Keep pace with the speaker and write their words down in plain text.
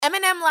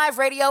M&M Live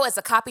Radio is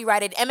a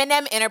copyrighted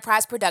M&M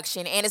Enterprise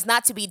production and is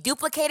not to be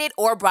duplicated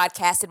or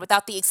broadcasted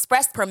without the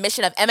express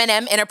permission of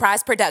M&M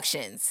Enterprise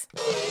Productions.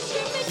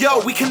 Yo,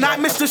 we cannot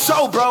miss the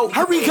show, bro.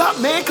 Hurry up,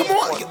 man. Come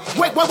on.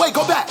 Wait.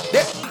 Go back.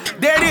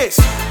 There it is.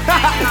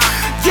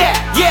 Yeah.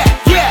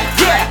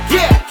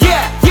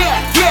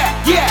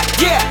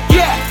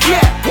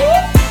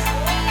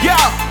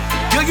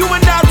 Yo, you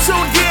are now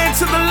tuned in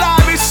to the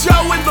livest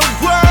show in the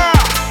world.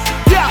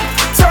 Yeah,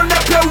 turn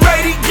up your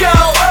radio.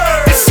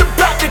 It's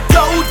about to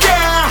go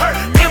down.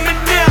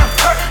 M&M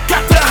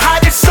got the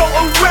hottest show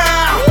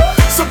around.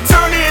 So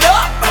turn it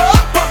up,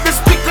 pump the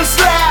speakers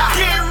loud.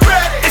 Get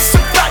ready. It's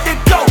about to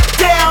go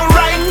down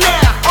right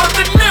now on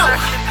the new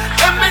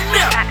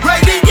M&M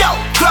Radio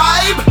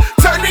vibe.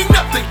 Turning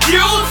up the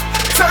youth,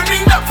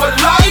 turning up for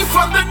life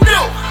on the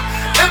new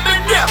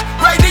M&M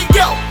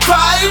Radio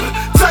vibe.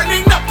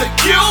 Turning up the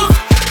youth,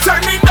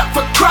 turning up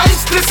for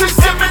Christ. This is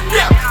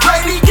M&M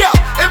Radio,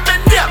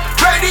 M&M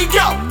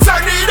Radio.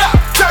 Turn it up,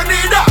 turn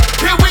it up.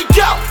 Here we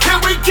go,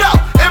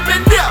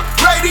 M&M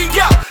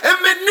Radio,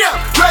 M&M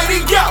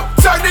Radio.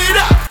 Turn it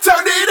up.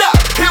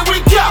 Here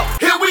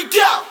we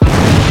go.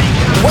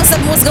 What's up?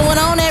 What's going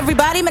on,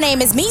 everybody? My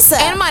name is Meesa.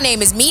 And my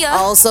name is Meah.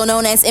 Also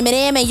known as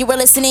M&M, and you were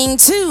listening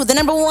to the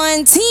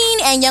 #1 teen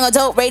and young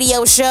adult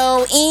radio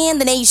show in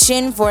the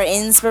nation for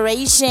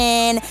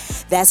inspiration.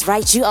 That's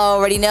right, you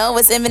already know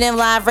it's M&M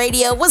Live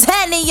Radio. What's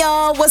happening,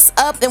 y'all? What's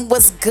up and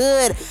what's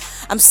good?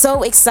 I'm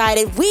so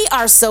excited. We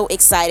are so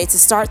excited to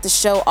start the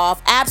show off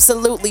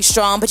absolutely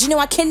strong. But you know,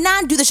 I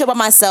cannot do the show by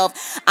myself.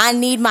 I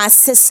need my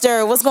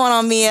sister. What's going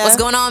on, Meah? What's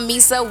going on,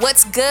 Meesa?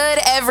 What's good,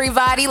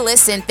 everybody?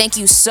 Listen, thank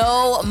you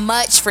so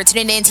much for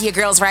tuning in to your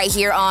girls right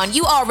here on,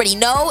 you already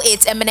know,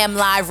 it's M&M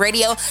Live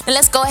Radio. Now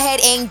let's go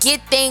ahead and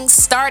get things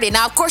started.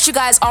 Now, of course, you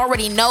guys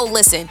already know,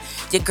 listen,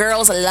 your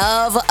girls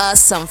love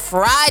us some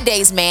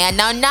Fridays, man.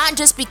 Now, not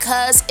just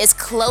because it's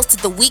close to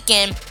the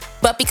weekend,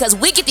 but because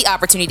we get the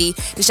opportunity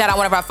to shout out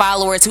one of our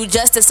followers who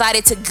just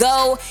decided to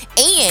go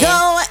in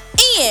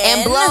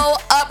and blow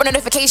up our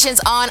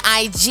notifications on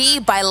IG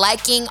by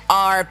liking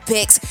our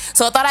pics.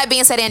 So I thought I'd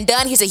being said and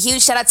done. Here's a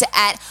huge shout out to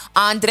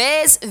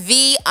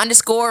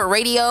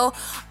 @AndresV_radio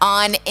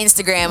on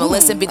Instagram.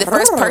 Listen, be the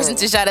first person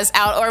to shout us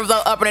out or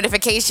blow up our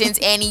notifications.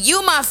 And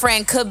you, my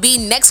friend, could be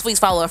next week's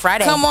Follow Up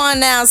Friday. Come on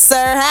now,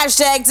 sir.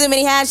 Hashtag Too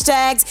Many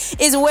Hashtags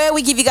is where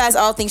we give you guys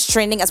all things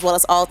trending as well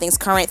as all things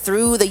current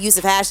through the use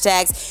of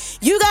hashtags.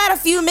 You got a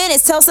few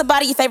minutes. Tell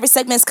somebody your favorite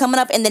segment's coming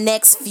up in the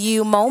next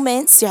few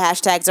moments. Your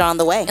hashtags are on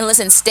the way. And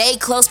listen, stay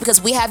close because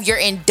we have your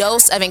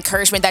dose of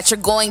encouragement that you're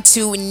going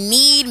to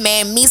need,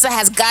 man. Meesa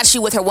has got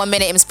you with her 1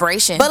 minute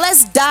inspiration. But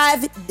let's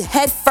dive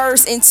head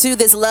first into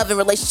this love and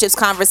relationships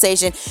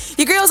conversation.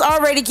 Your girls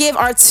already give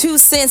our 2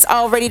 cents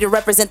already to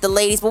represent the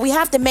ladies, but we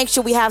have to make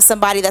sure we have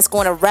somebody that's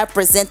going to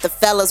represent the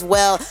fellas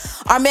well.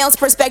 Our male's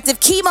perspective,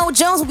 Kemo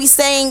Jones will be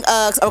saying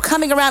or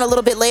coming around a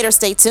little bit later.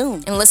 Stay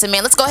tuned. And listen,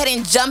 man, let's go ahead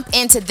and jump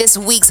into this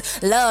week's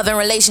love and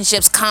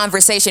relationships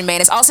conversation,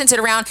 man. It's all centered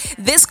around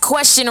this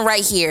question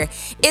right here.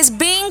 Is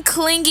being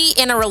clingy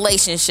in a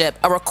relationship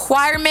a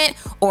requirement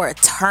or a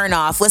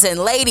turnoff? Listen,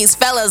 ladies,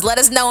 fellas, let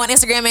us know on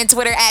Instagram and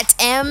Twitter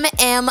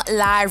 @M&M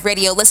Live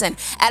Radio. Listen,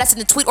 add us in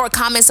the tweet or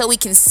comment so we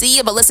can see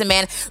you. But listen,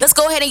 man, let's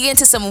go ahead and get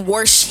into some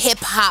worse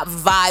hip-hop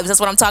vibes. That's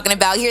what I'm talking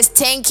about. Here's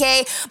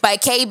 10K by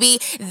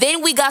KB.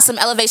 Then we got some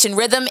Elevation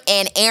Rhythm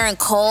and Aaron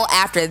Cole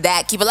after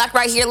that. Keep it locked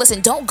right here.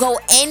 Listen, don't go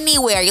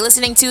anywhere. You're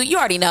listening to, you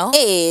already know,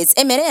 it's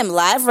M&M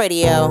Live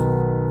Radio.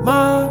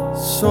 My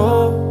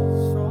soul,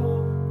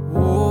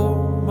 oh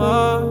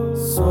my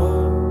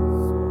soul,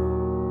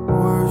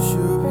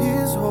 worship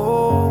His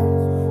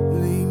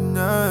holy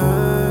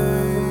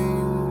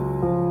name.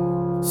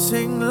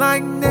 Sing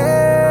like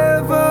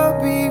never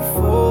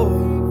before.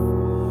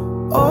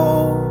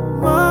 Oh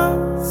my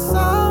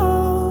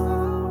soul,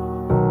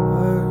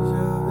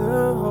 worship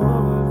His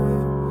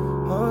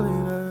holy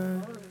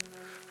name.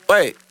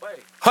 Wait,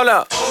 hold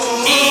up.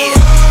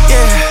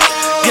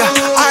 Yeah,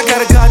 I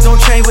got a God, don't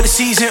change with the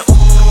season.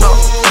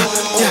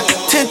 Yeah,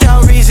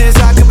 10,000 reasons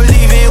I can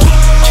believe in.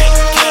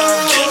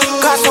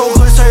 God so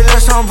good, say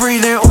less, I'm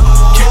breathing.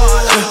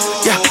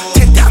 Yeah,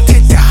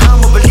 10,000,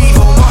 I'm a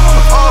believer.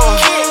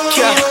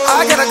 Yeah,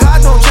 I got a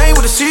God, don't change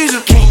with the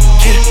season.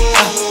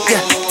 Yeah,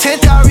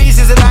 10,000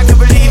 reasons that I can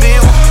believe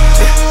in.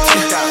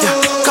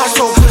 Yeah, God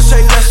so good,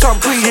 say less, I'm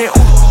breathing.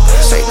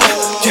 Say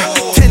yeah,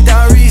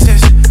 10,000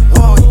 reasons.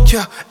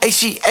 Yeah,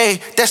 ACA,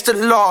 that's the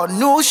law.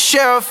 New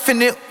sheriff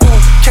in it.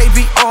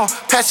 KB on,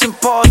 passing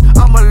balls.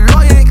 I'm a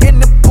lawyer in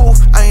the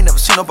booth. I ain't never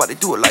seen nobody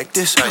do it like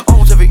this.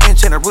 Owns every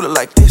inch and I rule it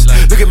like this.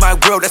 Look at my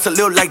world, that's a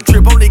little like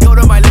drip. Only go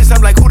to my list,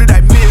 I'm like, who did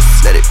I miss?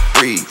 Let it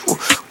breathe, ooh,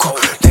 cool.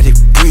 Let it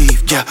breathe,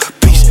 yeah.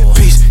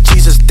 Peace,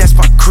 Jesus, that's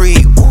my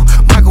creed. Ooh,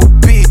 Michael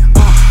B,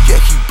 yeah,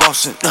 he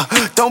bossing.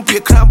 Don't be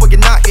a clown, but you're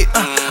not it.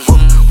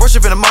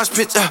 Worship in a mosh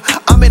pit.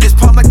 I'm in this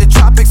palm like the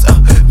tropics.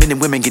 Men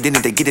and women get in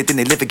it, they get it, then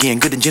they live again.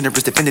 Good and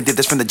generous, definitive.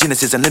 That's from the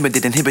Genesis,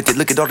 unlimited, inhibited.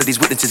 Look at all of these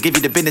witnesses, give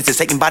you the business.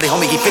 Taking body,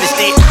 homie, he finished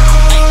it.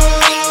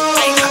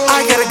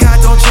 I got a God,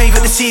 don't change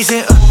with the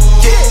season.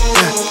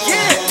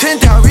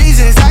 10,000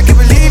 reasons I can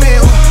believe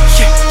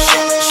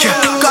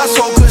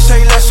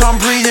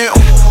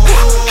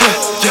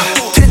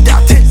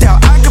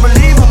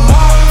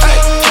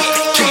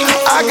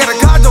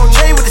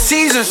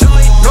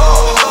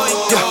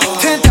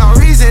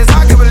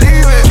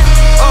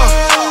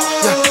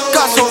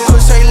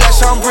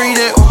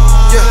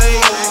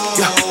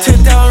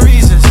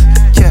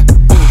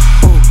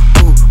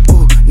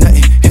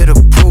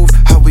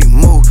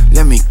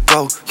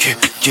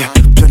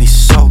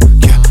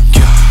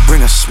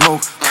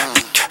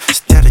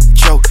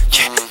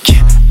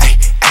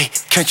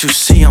Can't you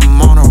see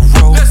I'm on a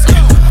roll?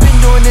 Been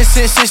doing this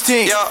since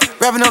 16.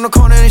 Rapping on the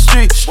corner in the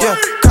street. Yeah,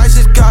 Christ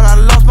is God, I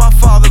lost my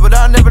father, but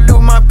I never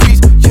lose my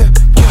peace. Yeah,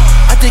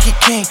 I think he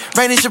king,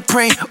 reigning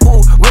supreme. Ooh,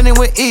 winning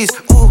with ease.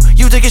 Ooh,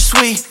 you think it's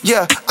sweet.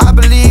 Yeah, I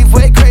believe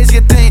way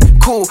crazier thing.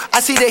 Cool,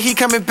 I see that he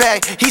coming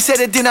back. He said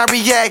it, then I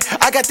react.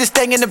 I got this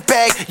thing in the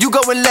bag. You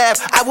go and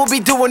laugh, I will be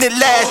doing it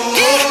last.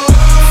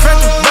 Front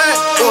to back.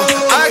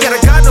 I got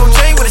a God, no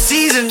change with a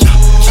season.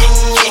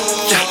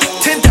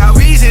 10,000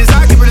 reasons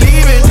I can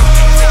believe it.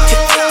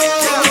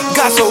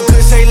 God so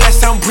good, say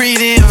less, I'm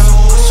breathing.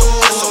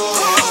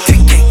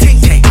 Tink, tink, tink,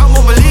 tink, I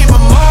won't believe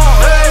I'm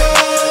all.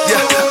 Yeah,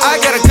 I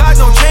got a God,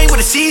 no change with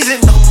a season.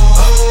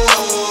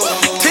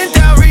 10,000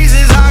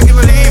 reasons I can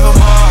believe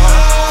I'm all.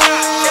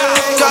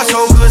 God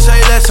so good, say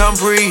less, I'm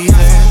breathing.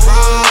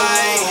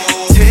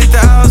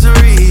 10,000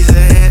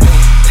 reasons.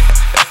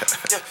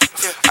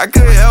 I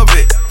couldn't help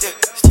it.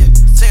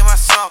 Sing my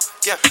song.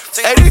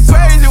 Hey, this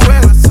crazy way.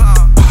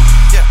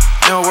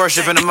 You know,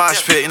 worship in the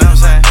mosh pit, you know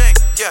what I'm saying?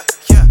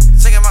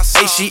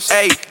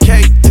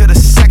 H-E-A-K to the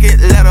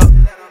second letter.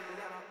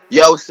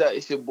 Yo, what's up?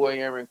 It's your boy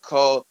Aaron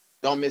Cole.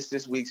 Don't miss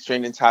this week's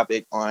trending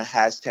topic on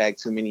hashtag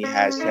too many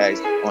hashtags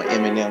on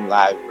M&M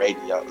Live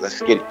Radio. Let's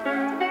get it.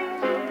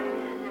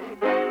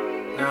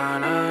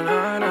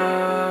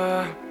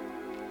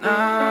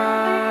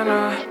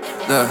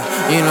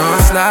 You know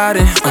I'm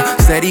sliding,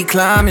 steady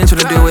climbing,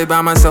 tryna do it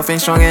by myself,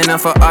 ain't strong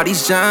enough for all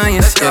these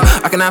giants. Yeah,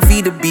 I cannot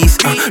feed the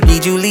beast.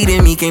 Need you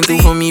leading me, came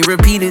through for me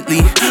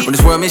repeatedly. When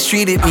this world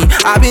mistreated me,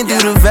 I've been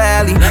through the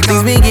valley,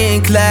 things been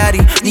getting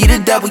cloudy. Need a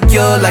double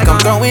yo, like I'm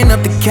throwing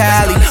up the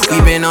Cali.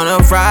 We been on a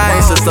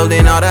rise, so slow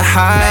than all the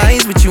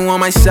highs. With you on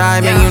my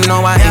side, man, you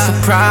know I ain't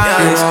surprised.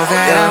 You're all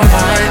that I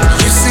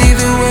want. You see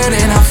the word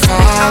and I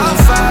follow.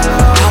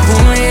 I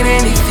won't let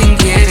anything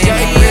get in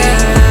the way.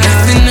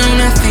 Nothing, no,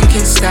 nothing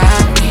can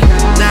stop me.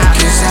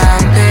 Cause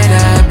I'm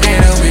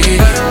better with you.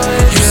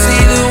 You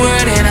see the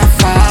word and I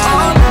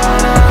follow.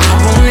 I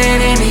won't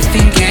let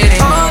anything get in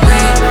my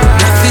way.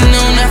 Nothing,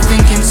 no,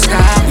 nothing can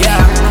stop me.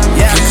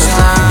 Cause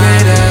I'm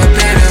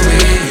better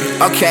with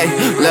you. Okay,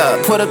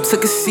 look, put up,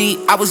 took a seat,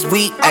 I was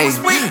weak, ayy.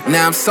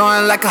 Now I'm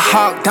soaring like a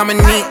hawk,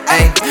 Dominique,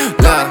 ayy.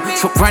 Look,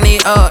 so run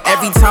it up,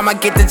 every time I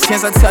get the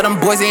chance I tell them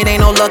boys it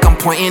ain't no luck, I'm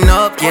pointing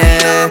up,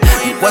 yeah.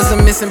 You was a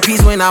missing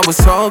piece when I was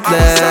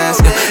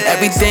hopeless.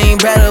 Everything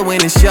better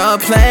when it's your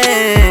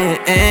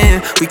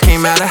plan. We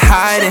came out of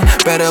hiding,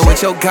 better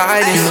with your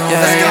guidance,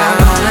 yeah.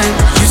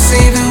 You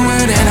say the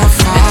word and I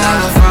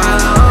follow.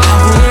 I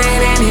won't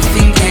let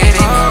anything get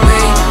in my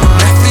way.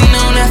 Nothing,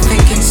 no,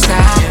 nothing can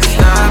stop me.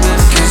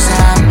 Cause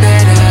I'm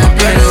better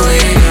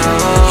with you.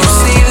 You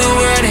say the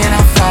word and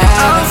I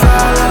follow.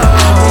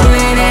 I won't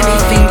let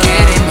anything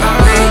get in my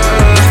way.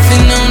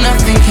 Nothing, no,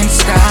 nothing can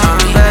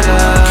stop me.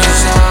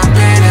 Cause I'm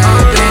better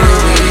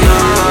with you.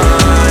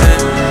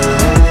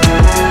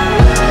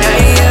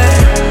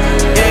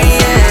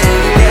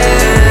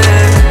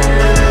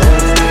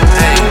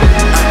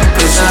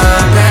 Cause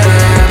I'm better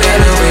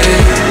with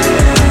you.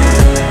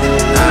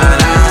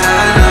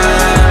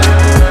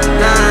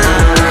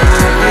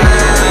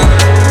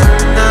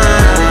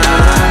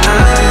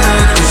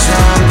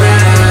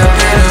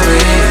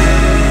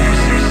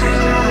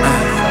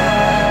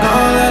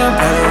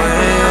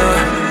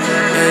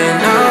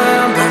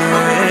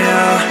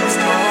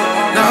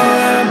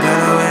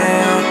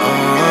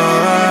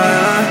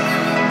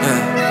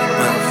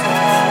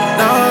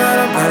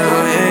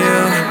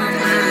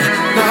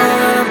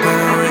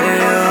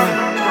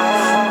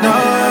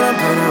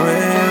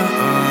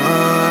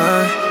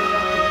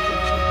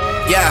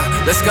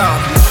 Let's go.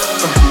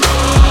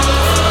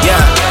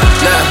 Yeah,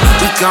 look,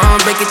 we gon'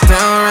 break it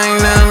down right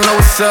now, know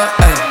what's up,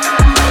 ayy.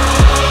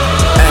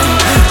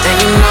 And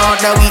you know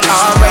that we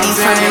already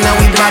turning up,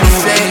 we body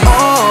say,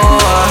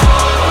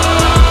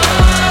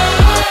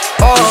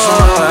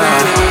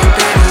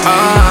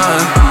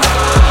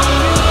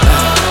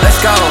 let's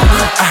go,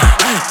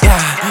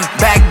 yeah,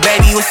 back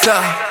baby, what's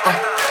up?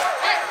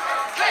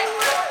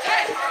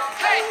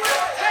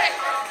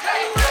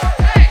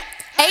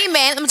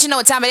 Let me know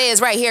what time it is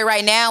right here,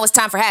 right now. It's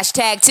time for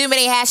hashtag too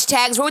many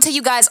hashtags, where we tell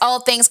you guys all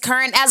things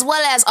current as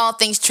well as all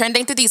things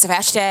trending through the use of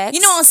hashtags. You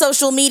know, on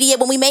social media,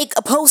 when we make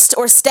a post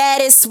or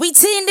status, we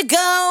tend to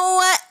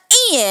go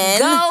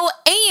in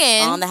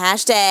on the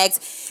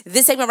hashtags.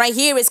 This segment right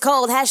here is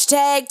called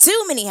hashtag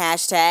too many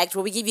hashtags,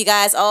 where we give you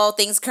guys all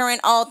things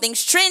current, all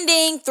things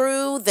trending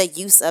through the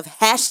use of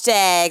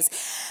hashtags.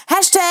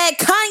 Hashtag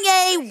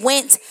Kanye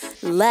went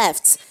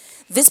left.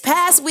 This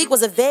past week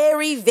was a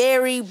very,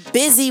 very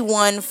busy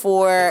one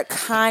for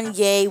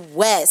Kanye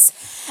West.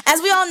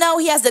 As we all know,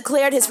 he has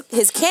declared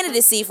his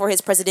candidacy for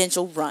his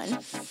presidential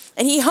run.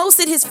 And he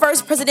hosted his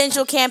first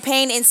presidential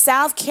campaign in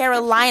South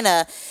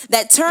Carolina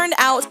that turned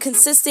out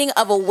consisting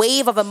of a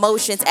wave of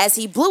emotions as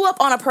he blew up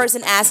on a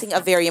person asking a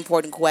very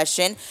important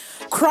question,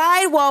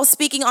 cried while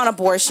speaking on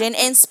abortion,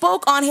 and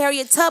spoke on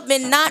Harriet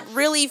Tubman not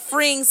really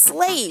freeing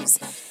slaves.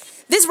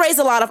 This raised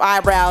a lot of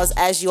eyebrows,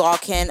 as you all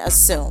can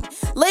assume.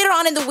 Later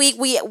on in the week,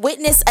 we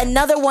witnessed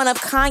another one of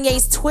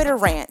Kanye's Twitter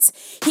rants.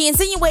 He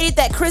insinuated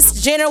that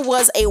Kris Jenner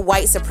was a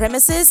white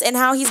supremacist and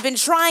how he's been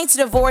trying to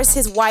divorce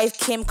his wife,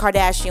 Kim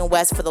Kardashian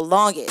West, for the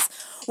longest.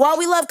 While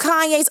we love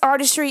Kanye's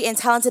artistry and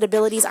talented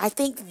abilities, I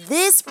think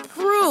this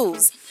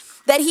proves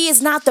that he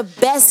is not the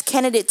best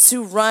candidate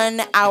to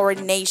run our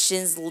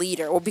nation's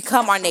leader or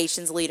become our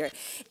nation's leader.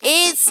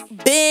 It's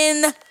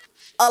been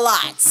a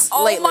lot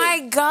lately. Oh my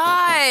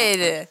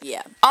God.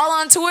 Yeah. All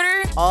on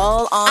Twitter?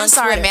 All on I'm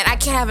sorry, Twitter. man. I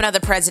can't have another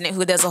president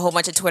who does a whole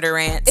bunch of Twitter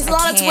rants. It's a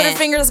lot of Twitter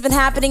fingers that's been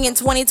happening in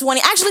 2020.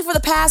 Actually, for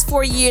the past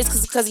 4 years,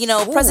 because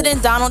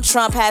President Donald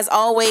Trump has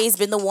always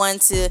been the one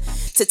to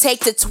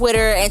take to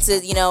Twitter and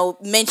to,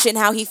 mention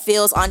how he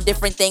feels on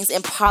different things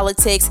in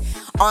politics,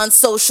 on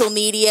social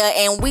media.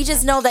 And we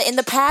just know that in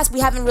the past, we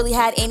haven't really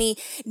had any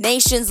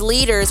nation's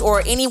leaders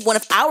or any one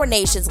of our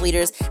nation's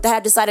leaders that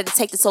have decided to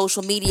take to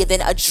social media,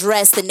 then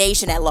address the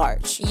nation at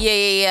large.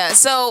 Yeah.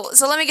 So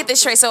let me get this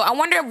straight. So I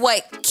wonder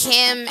what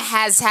Kim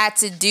has had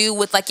to do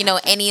with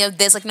any of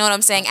this. Know what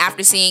I'm saying?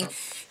 After seeing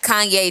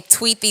Kanye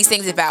tweet these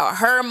things about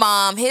her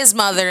mom, his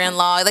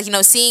mother-in-law,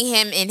 seeing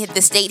him in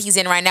the state he's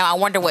in right now, I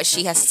wonder what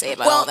she has to say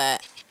about all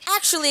that.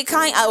 Actually,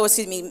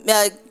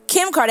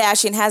 Kim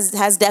Kardashian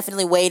has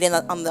definitely weighed in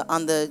on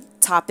the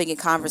topic and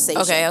conversation.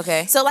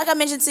 Okay. So like I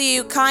mentioned to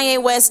you,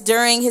 Kanye West,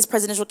 during his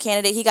presidential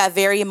candidate, he got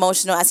very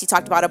emotional as he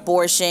talked about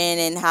abortion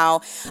and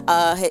how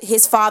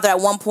his father at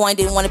one point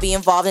didn't want to be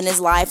involved in his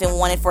life and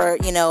wanted for,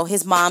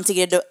 his mom to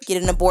get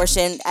an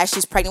abortion as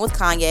she's pregnant with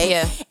Kanye.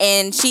 Yeah.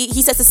 And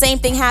he says the same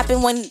thing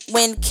happened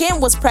when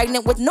Kim was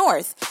pregnant with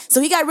North.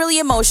 So he got really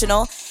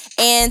emotional.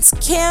 And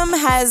Kim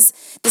has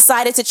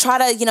decided to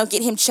try to,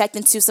 get him checked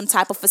into some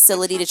type of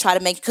facility to try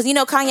to make, because,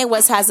 Kanye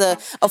West has a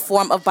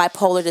form of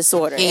bipolar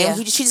disorder. Yeah.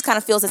 And she just kind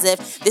of feels as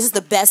if this is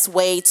the best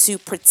way to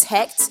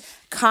protect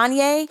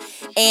Kanye.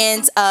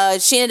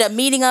 And she ended up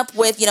meeting up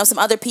with, some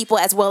other people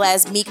as well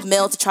as Meek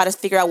Mill to try to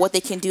figure out what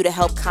they can do to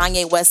help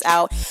Kanye West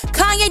out.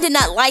 Kanye did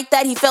not like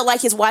that. He felt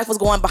like his wife was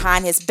going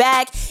behind his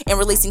back and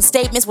releasing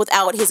statements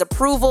without his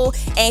approval.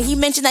 And he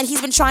mentioned that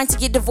he's been trying to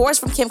get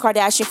divorced from Kim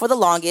Kardashian for the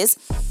longest.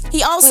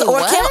 He also,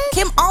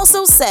 Kim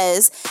also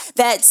says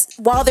that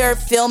while they're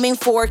filming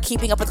for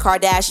Keeping Up with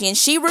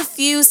Kardashian, she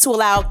refused to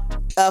allow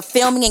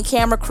filming and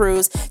camera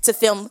crews to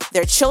film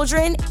their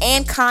children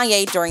and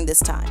Kanye during this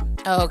time.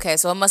 Oh, okay,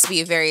 so it must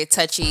be a very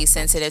touchy,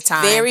 sensitive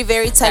time. Very,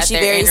 very touchy,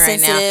 very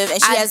sensitive. Right,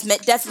 and she has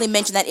definitely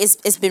mentioned that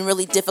it's been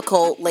really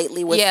difficult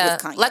lately with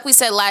Kanye. Like we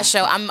said last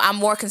show, I'm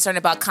more concerned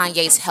about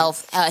Kanye's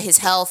health, his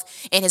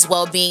health and his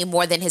well-being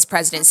more than his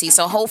presidency.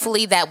 So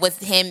hopefully that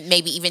with him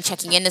maybe even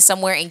checking into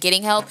somewhere and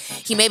getting help,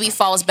 he maybe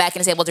falls back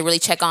and is able to really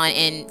check on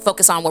and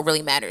focus on what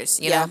really matters.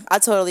 You know? I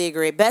totally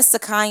agree. Best to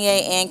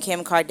Kanye and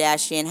Kim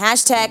Kardashian.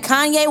 Hashtag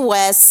Kanye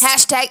West.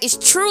 Hashtag is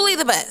truly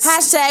the best.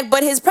 Hashtag,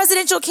 but his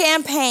presidential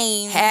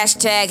campaign.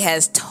 Hashtag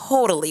has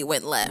totally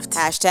went left.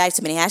 Hashtag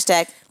too many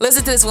hashtag.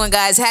 Listen to this one,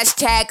 guys.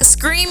 Hashtag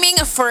screaming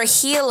for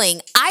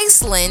healing.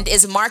 Iceland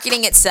is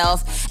marketing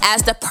itself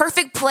as the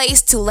perfect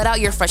place to let out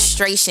your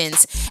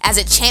frustrations as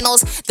it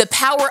channels the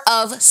power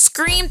of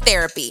scream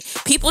therapy.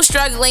 People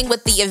struggling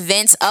with the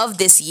events of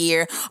this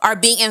year are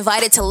being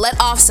invited to let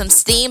off some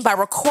steam by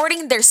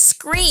recording their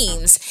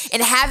screams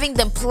and having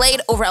them played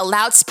over a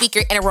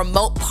loudspeaker in a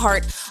remote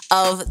part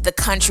of the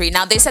country.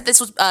 Now, they said this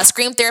was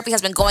scream therapy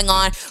has been going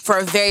on for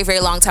a very, very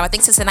long time. I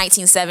think since the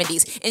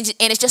 1970s.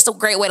 And it's just a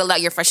great way to let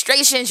out your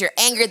frustrations, your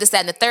anger, this,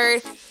 that, and the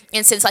third.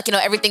 And since,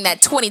 everything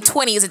that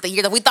 2020 isn't the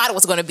year that we thought it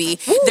was going to be,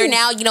 they're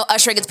now,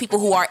 ushering in people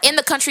who are in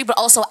the country, but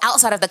also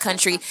outside of the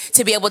country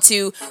to be able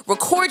to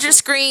record your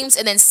screams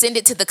and then send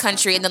it to the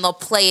country. And then they'll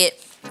play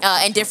it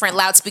in different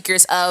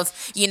loudspeakers of,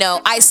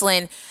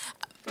 Iceland.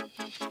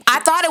 I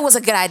thought it was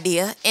a good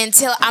idea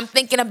until I'm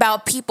thinking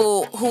about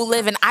people who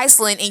live in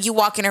Iceland and you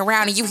walking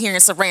around and you hearing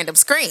some random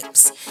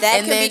screams.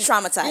 That can be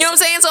traumatizing. You know what I'm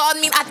saying? So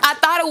I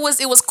thought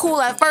it was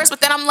cool at first, but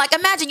then I'm like,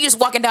 imagine you just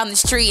walking down the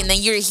street and then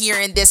you're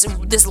hearing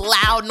this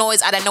loud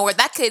noise out of nowhere.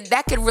 That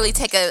could really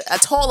take a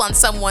toll on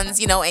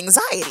someone's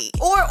anxiety.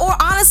 Or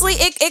honestly,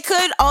 it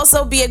could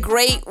also be a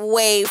great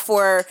way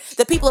for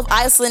the people of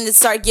Iceland to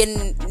start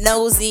getting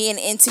nosy and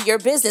into your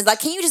business. Like,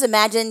 can you just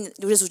imagine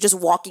just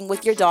walking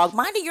with your dog,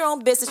 minding your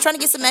own business, trying to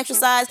get some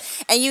exercise,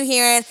 and you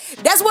hearing,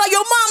 that's why your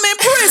mama in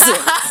prison.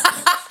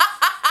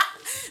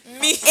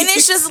 And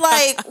it's just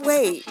like,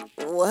 wait,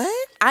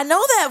 what? I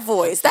know that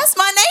voice. That's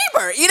my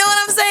neighbor. You know what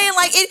I'm saying?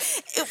 Like,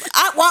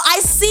 I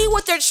see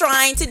what they're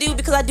trying to do,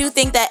 because I do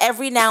think that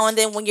every now and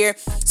then when you're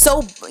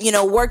so,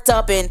 worked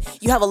up and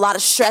you have a lot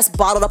of stress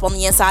bottled up on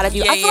the inside of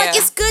you, I feel like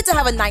it's good to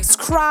have a nice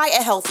cry,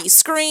 a healthy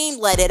scream,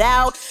 let it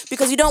out,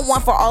 because you don't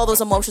want for all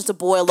those emotions to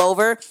boil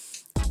over.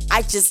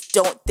 I just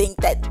don't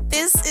think that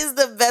this is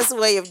the best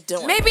way of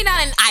doing it. Maybe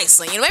not in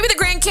Iceland. Maybe the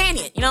Grand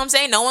Canyon. You know what I'm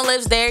saying? No one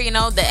lives there.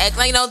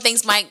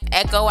 Things might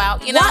echo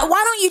out.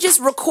 Why don't you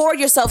just record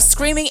yourself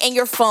screaming in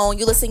your phone?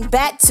 You listen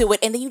back to it,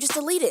 and then you just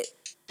delete it.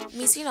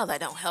 Meesa, you know that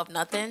don't help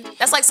nothing.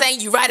 That's like saying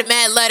you write a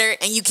mad letter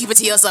and you keep it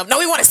to yourself. No,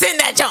 we want to send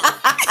that junk.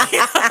 You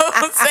know what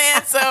I'm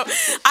saying?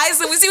 So,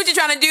 Iceland, we see what you're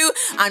trying to do.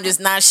 I'm just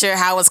not sure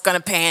how it's going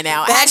to pan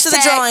out. Back to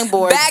the drawing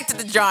board. Back to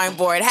the drawing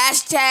board.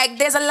 Hashtag,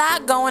 there's a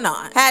lot going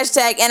on.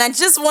 Hashtag, and I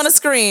just want to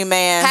scream,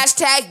 man.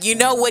 Hashtag, you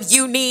know what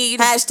you need.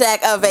 Hashtag,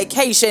 a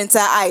vacation to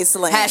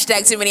Iceland.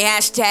 Hashtag, too many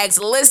hashtags.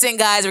 Listen,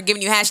 guys, we're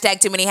giving you hashtag,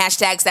 too many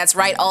hashtags. That's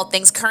right, all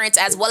things current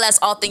as well as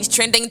all things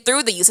trending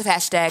through the use of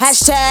hashtags.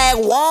 Hashtag,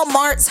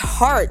 Walmart's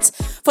heart.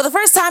 For the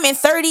first time in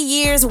 30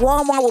 years,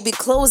 Walmart will be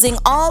closing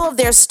all of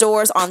their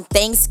stores on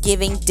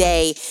Thanksgiving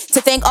Day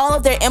to thank all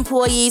of their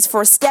employees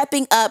for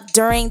stepping up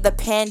during the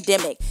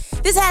pandemic.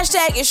 This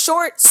hashtag is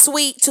short,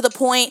 sweet, to the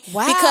point,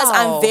 because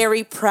I'm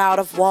very proud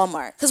of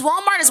Walmart. Because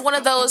Walmart is one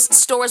of those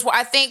stores where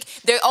I think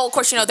of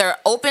course, they're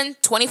open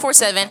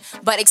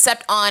 24/7, but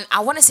except on, I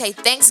want to say,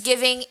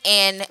 Thanksgiving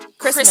and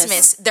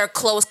Christmas, they're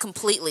closed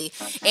completely.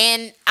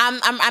 And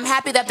I'm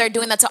happy that they're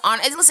doing that to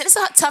honor. Listen, it's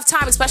a tough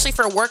time, especially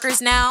for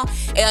workers now.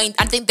 And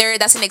I think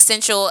that's an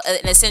essential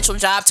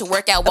job to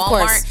work at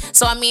Walmart.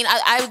 So I mean,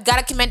 I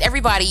gotta commend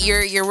everybody.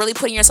 You're really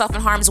putting yourself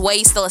in harm's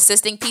way, still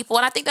assisting people,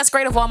 and I think that's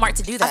great of Walmart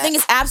to do that. I think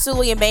it's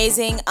absolutely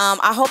amazing.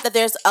 I hope that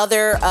there's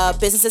other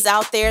businesses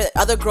out there,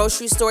 other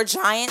grocery store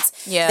giants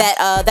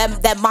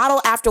that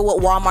model after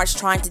what Walmart's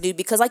trying to do.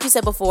 Because like you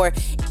said before,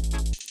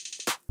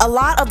 a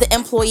lot of the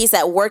employees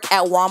that work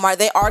at Walmart,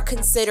 they are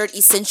considered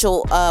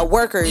essential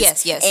workers.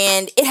 Yes.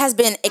 And it has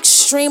been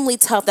extremely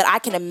tough that I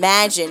can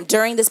imagine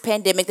during this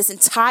pandemic, this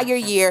entire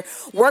year,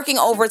 working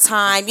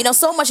overtime.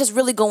 So much is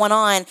really going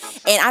on.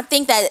 And I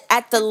think that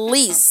at the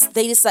least,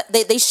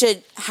 they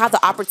should have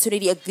the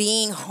opportunity of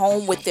being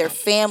home with their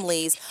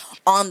families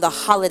on the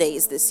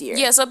holidays this year.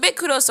 Yeah, so big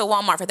kudos to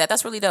Walmart for that.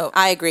 That's really dope.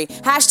 I agree.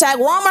 Hashtag,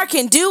 Walmart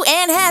can do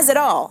and has it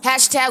all.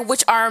 Hashtag,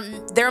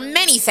 there are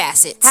many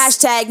facets.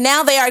 Hashtag,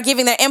 now they are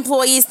giving their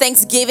employees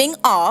Thanksgiving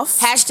off.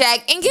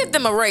 Hashtag, and give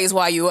them a raise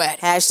while you at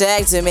it.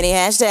 Hashtag, too many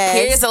hashtags.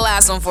 Here's the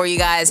last one for you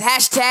guys.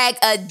 Hashtag,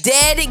 a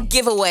dead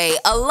giveaway.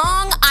 A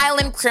Long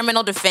Island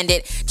criminal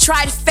defendant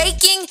tried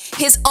faking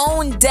his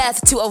own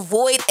death to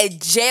avoid a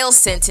jail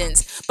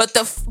sentence, but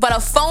a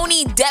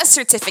phony death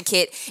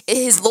certificate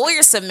his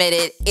lawyer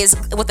submitted is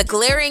with a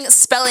glaring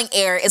spelling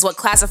error is what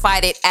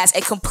classified it as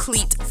a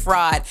complete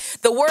fraud.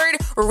 The word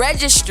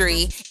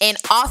registry in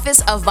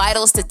Office of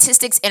Vital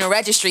Statistics and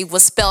Registry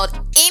was spelled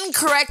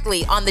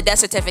incorrectly on the death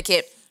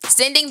certificate,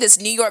 sending this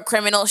New York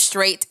criminal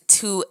straight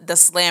to the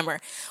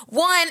slammer.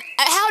 One,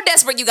 how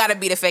desperate you gotta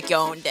be to fake your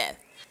own death?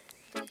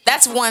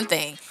 That's one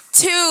thing.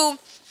 Two,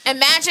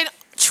 imagine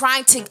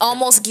trying to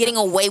almost getting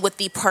away with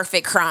the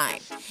perfect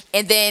crime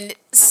and then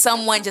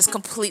someone just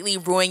completely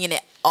ruining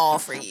it all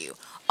for you.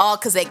 All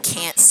because they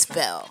can't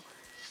spell.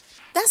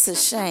 That's a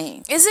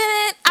shame. Isn't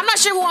it? I'm not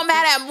sure who I'm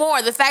mad at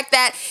more. The fact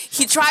that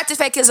he tried to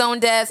fake his own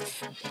death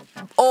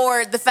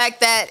or the fact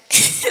that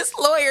his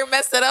lawyer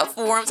messed it up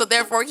for him, so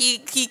therefore he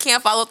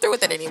can't follow through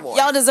with it anymore.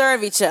 Y'all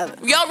deserve each other.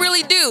 Y'all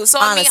really do. So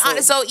honestly. I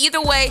mean, so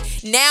either way,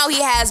 now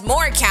he has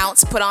more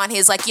accounts put on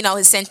his,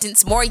 his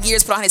sentence, more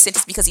years put on his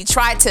sentence because he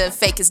tried to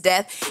fake his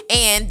death,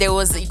 and there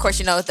was, of course,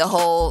 the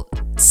whole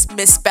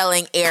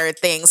misspelling error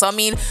thing. So I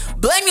mean,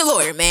 blame your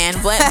lawyer,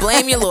 man.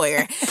 Blame your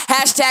lawyer.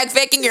 Hashtag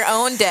faking your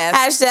own death.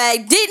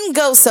 Hashtag didn't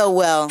go so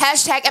well.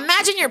 Hashtag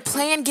imagine your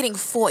plan getting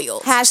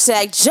foiled.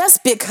 Hashtag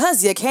just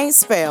because you can't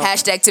spell.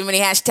 Hashtag too many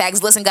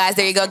hashtags. Listen, guys,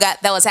 there you go.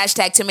 That was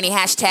hashtag too many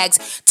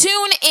hashtags.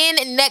 Tune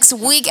in next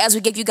week as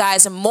we give you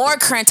guys more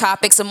current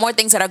topics, some more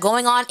things that are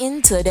going on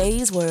in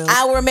today's world.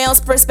 Our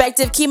male's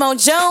perspective, Kemo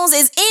Jones,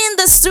 is in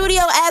the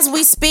studio as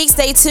we speak.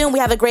 Stay tuned. We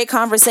have a great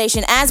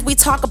conversation as we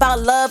talk about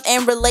love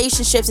and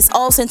relationships. It's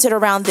all centered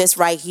around this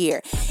right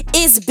here.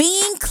 Is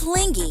being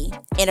clingy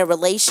in a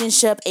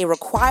relationship a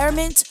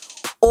requirement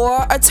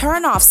or a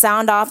turnoff?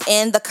 Sound off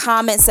in the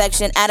comment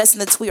section. Add us in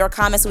the tweet or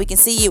comment so we can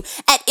see you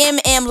at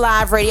M&M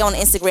Live Radio on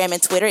Instagram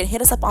and Twitter. And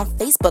hit us up on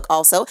Facebook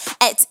also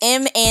at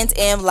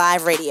M&M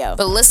Live Radio.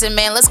 But listen,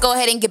 man, let's go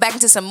ahead and get back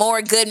into some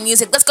more good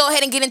music. Let's go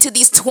ahead and get into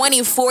these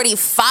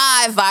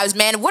 2045 vibes,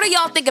 man. What do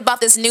y'all think about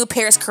this new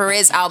Parris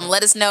Chariz album?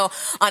 Let us know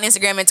on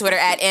Instagram and Twitter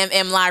at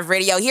M&M Live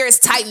Radio. Here is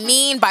Type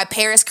Mean by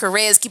Parris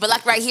Chariz. Keep it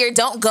locked right here.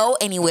 Don't go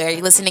anywhere.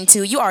 You're listening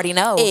to, you already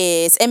know,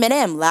 it's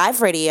M&M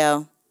Live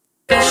Radio.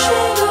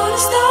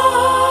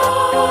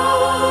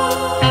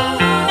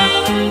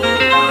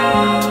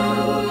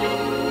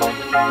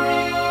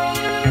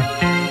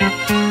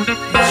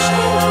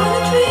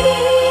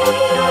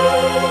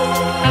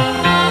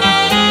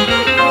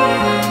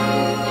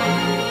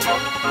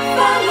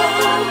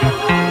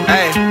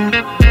 Hey,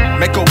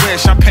 make a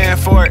wish, I'm paying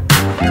for it.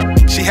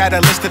 She had a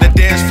list of the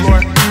dance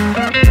floor.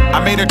 I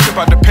made her trip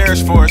out to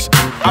Paris for us.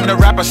 I'm the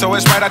rapper, so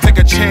it's right, I take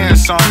a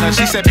chance on her.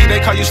 She said, B, they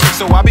call you slick,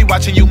 so I be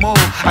watching you move.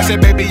 I said,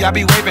 baby, I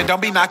be waving,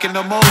 don't be knocking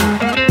the move.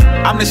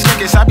 I'm the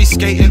slickest, I be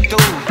skating through.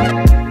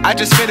 I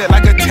just fit it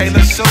like a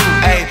Taylor suit.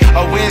 Ayy,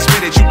 a whiz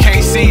with it, you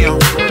can't see him.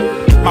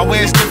 My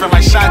wind's different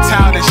like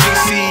Chi-Town and she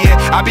see it.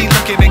 I be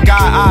looking in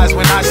God's eyes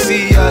when I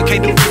see her.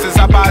 Can't do business,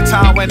 I buy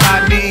time when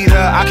I need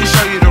her. I can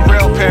show you the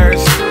real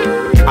Paris.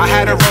 I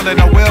had her rolling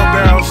the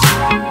wheelbarrows.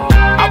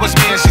 I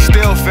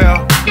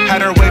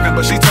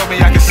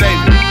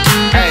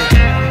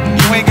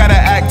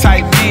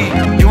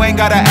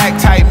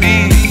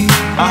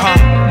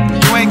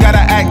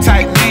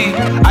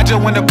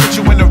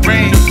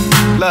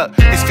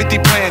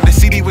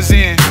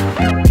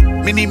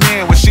many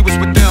men when she was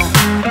with them.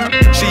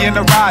 She in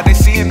the ride, they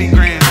seeing me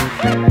grin.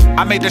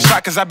 I made the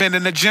shot cause I been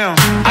in the gym.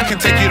 I can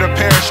take you to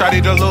Paris, shawty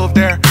to Louvre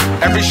there.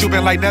 Every shoe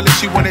been like Nelly,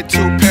 she wanted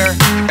 2 pair.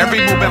 Every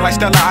move been like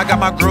Stella, I got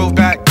my groove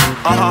back.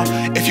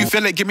 If you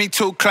feel it, give me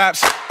 2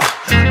 claps.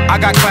 I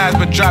got class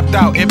but dropped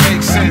out, it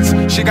makes sense.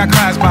 She got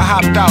class but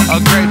hopped out, a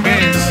great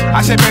Benz.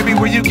 I said, baby,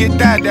 where you get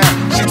that at?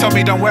 She told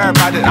me, don't worry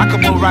about it, I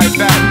can move right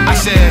back. I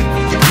said,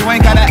 you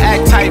ain't gotta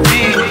act tight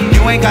mean.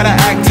 You ain't gotta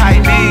act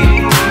tight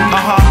mean.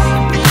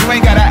 You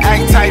ain't gotta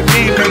act tight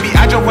mean, baby,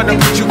 I just wanna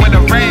put you in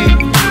the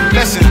ring.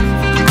 Listen,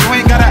 you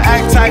ain't gotta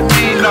act tight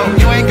mean, no,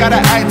 you ain't gotta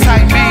act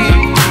tight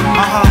mean.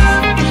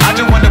 I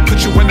just wanna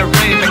put you in the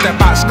ring, make that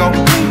box go.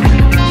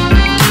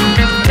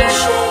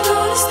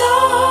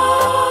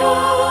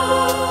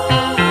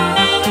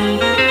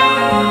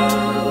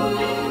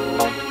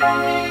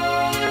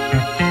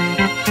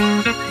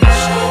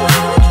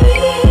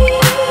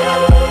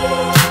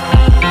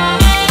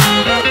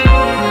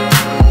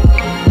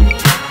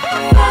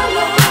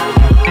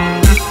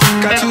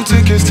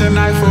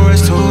 Tonight for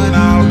us two, and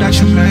I hope that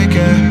you make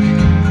it.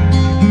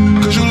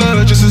 Cause you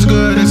look just as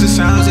good as it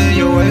sounds, and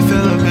your way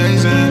feel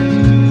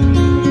amazing.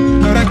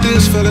 Know that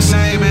this feel the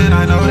same, and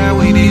I know that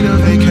we need a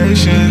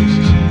vacation.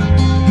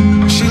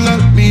 She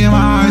looked me in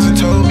my eyes and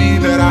told me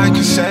that I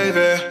could save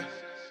it.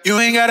 You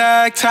ain't gotta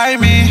act tight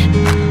me.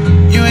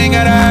 You ain't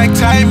gotta act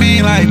tight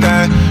me like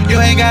that. You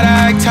ain't gotta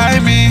act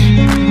tight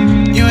me.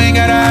 You ain't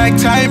gotta act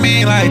tight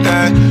me like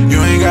that. You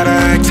ain't gotta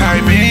act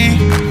tight me.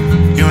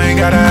 You ain't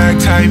gotta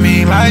act tight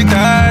me like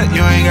that.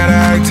 You ain't gotta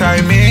act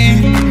tight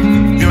me.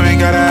 You ain't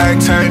gotta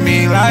act tight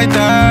me like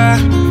that.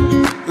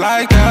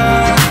 Like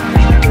that.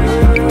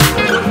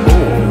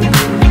 Ooh.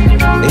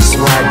 This is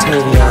why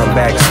Tavion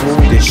back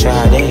smooth as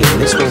Sade.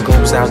 And this one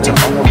goes out to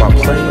all my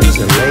players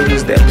and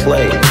ladies that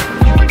play.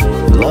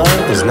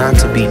 Love is not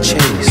to be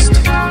chased.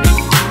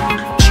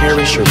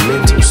 Cherish your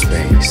mental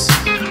space.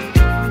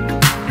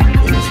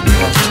 And if you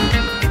have to,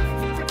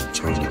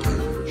 charge the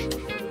purge.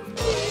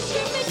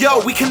 Yo,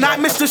 we cannot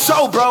miss the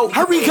show, bro.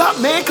 Hurry up,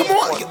 man. Come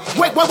on.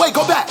 Wait.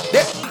 Go back.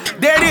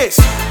 There it is.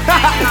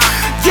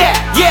 Yeah.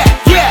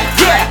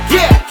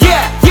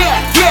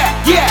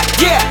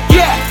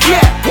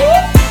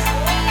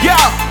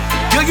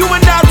 Yo, you are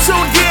now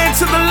tuned in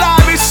to the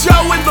livest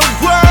show in the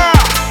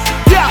world.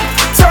 Yeah,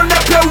 turn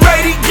up your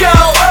radio.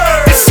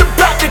 It's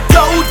about to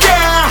go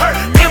down.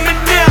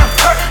 M&M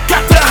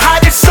got the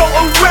hottest show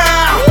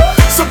around.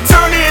 So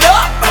turn it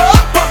up,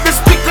 pump the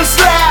speakers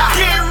loud.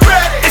 Get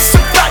ready. It's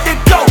about to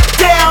go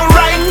down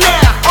right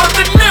now on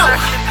the new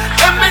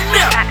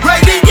M&M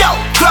Radio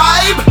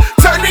Vibe.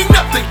 Turning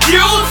up the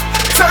youth,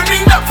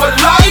 turning up for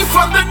life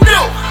on the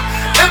new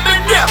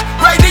M&M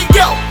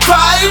Radio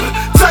Vibe.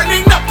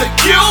 Turning up the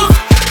youth,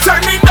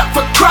 turning up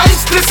for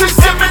Christ. This is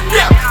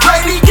M&M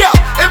Radio,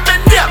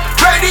 M&M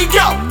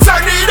Radio.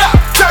 Turn it up,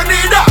 turn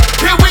it up.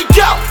 Here we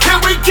go,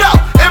 M&M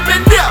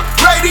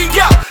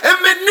Radio,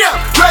 M&M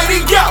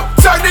Radio.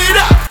 Turn it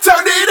up.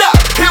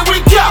 Here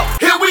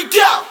we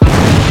go.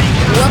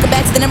 Welcome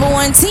back to the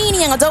 #1 teen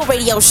young adult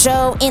radio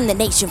show in the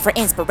nation for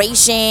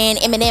inspiration,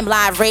 M&M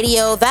Live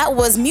Radio. That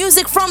was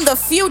music from the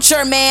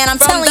future, man. I'm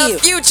telling you. From the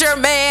future,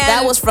 man.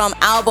 That was from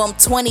album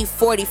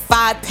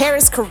 2045,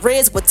 Parris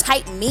Chariz with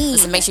Tight Me.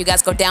 Listen, make sure you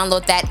guys go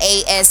download that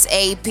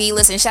ASAP.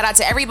 Listen, shout out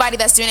to everybody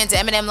that's tuned into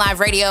M&M Live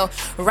Radio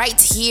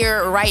right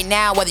here, right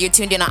now, whether you're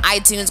tuned in on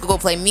iTunes, Google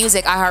Play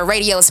Music,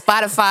 iHeartRadio,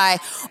 Spotify,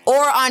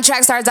 or on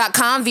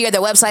Trackstar.com via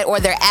their website or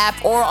their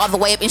app, or all the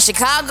way up in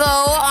Chicago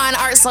on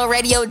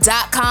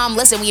artslowradio.com.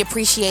 Listen, we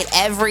appreciate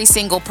every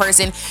single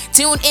person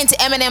tuned into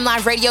M&M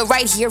Live Radio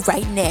right here,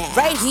 right now.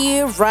 Right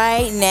here,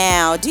 right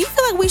now. Do you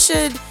feel like we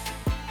should...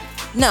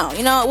 No,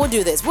 you know what? We'll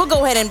do this. We'll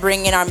go ahead and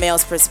bring in our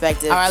male's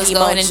perspective. All right, let's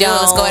go ahead and do it.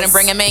 Let's go ahead and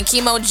bring him in.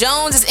 Kemo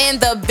Jones is in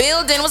the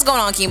building. What's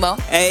going on, Kemo?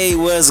 Hey,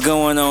 what's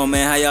going on,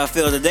 man? How y'all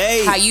feel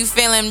today? How you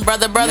feeling,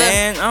 brother?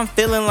 Man, I'm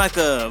feeling like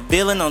a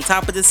villain on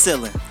top of the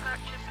ceiling.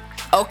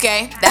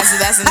 Okay,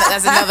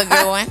 that's another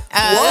good one.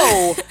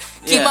 Whoa.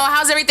 Kemo,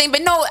 how's everything?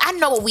 But no, I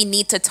know what we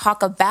need to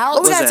talk about.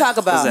 What we gotta talk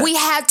about? We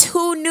had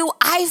 2 new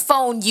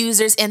iPhone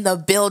users in the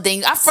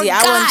building. I forgot. See,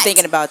 I wasn't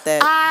thinking about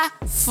that. I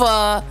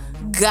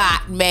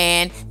forgot,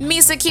 man.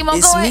 Meesa, Kemo,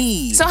 it's go ahead.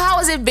 me. So how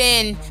has it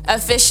been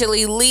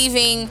officially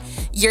leaving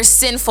your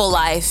sinful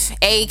life,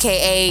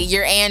 aka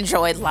your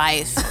Android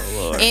life,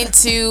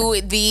 into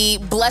the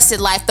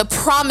blessed life, the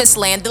promised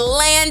land, the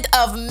land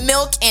of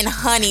milk and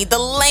honey, the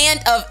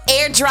land of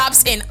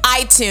airdrops and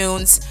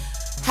iTunes?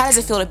 How does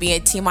it feel to be a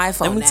Team iPhone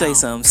Let me tell you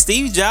something.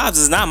 Steve Jobs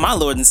is not my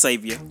Lord and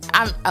Savior.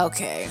 I'm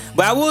okay.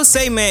 But I will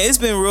say, man, it's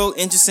been real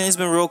interesting. It's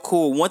been real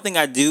cool. One thing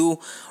I do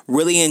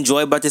really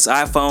enjoy about this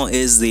iPhone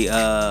is the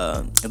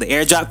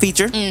AirDrop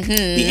feature,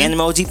 the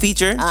Animoji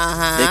feature.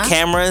 The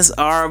cameras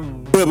are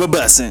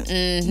bussing.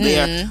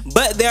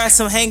 But there are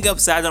some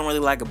hang-ups that I don't really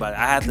like about it.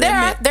 I have to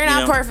admit. They're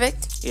not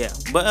perfect. Yeah,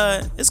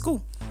 but it's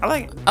cool. I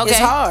like it. Okay. It's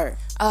hard.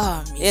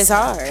 Oh, Meesa. It's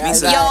hard.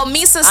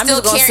 Meesa I'm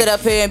just gonna sit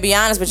up here and be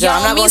honest with y'all.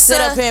 I'm not gonna sit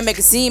up here and make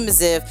it seem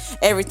as if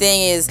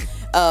everything is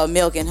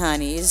milk and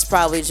honey. It's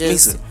probably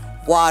just Meesa,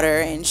 water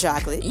and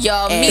chocolate.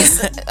 Yo,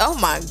 Meesa, oh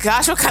my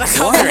gosh, what kind of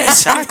Water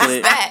combination and chocolate.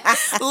 is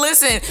that?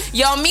 Listen,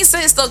 yo,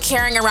 Meesa is still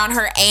carrying around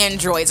her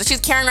Android. So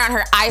she's carrying around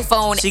her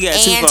iPhone She got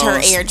 2 and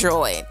her phones.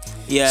 Android.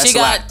 Yeah, she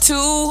that's a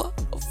got lot.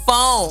 2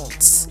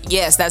 phones.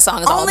 Yes, that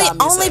song is all about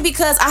Meesa. Only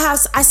because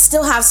I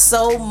still have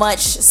so much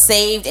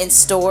saved and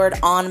stored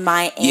on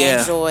my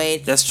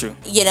Android. That's true.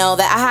 You know,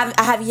 that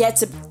I have yet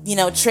to, you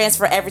know,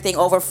 transfer everything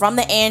over from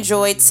the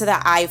Android to the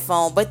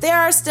iPhone. But there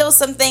are still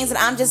some things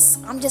that I'm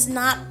just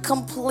not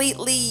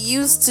completely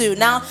used to.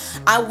 Now,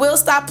 I will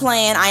stop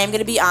playing. I am going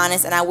to be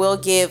honest, and I will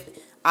give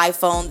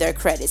iPhone their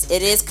credits.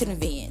 It is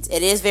convenient.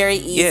 It is very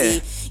easy.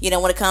 Yeah. You know,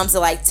 when it comes to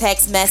like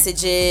text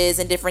messages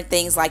and different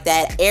things like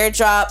that.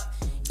 AirDrop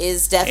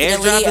is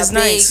definitely AirDrop is a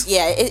big, nice.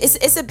 yeah,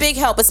 it's a big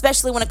help,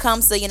 especially when it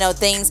comes to, you know,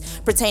 things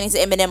pertaining to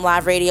M&M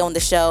Live Radio and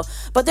the show.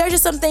 But there are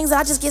just some things that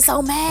I just get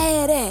so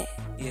mad at.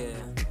 Yeah.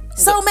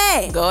 So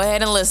mad. Go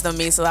ahead and listen to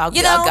Meesa.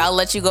 I'll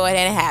let you go ahead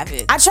and have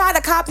it. I tried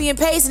to copy and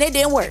paste and it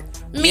didn't work.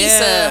 Meesa.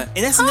 Yeah.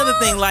 And that's another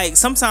thing. Like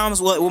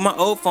sometimes with my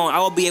old phone, I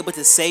will be able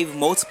to save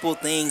multiple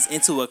things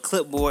into a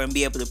clipboard and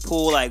be able to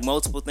pull like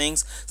multiple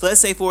things. So let's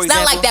say for It's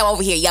example, not like that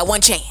over here. You got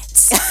one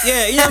chance.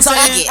 Yeah, you know what That's all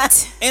I'm you saying.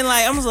 get. And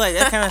like I'm just like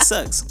that kind of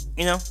sucks.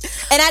 You know.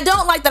 And I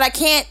don't like that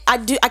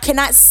I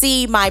cannot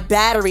see my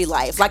battery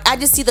life. Like I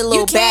just see the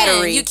little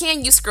battery. You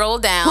can. You scroll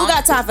down. Who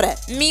got time for that?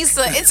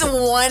 Meesa, it's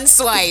one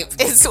swipe.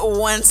 It's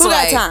one Who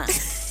swipe. got time?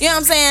 You know what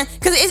I'm saying?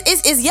 Because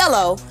it's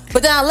yellow,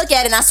 but then I look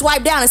at it and I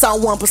swipe down, it's on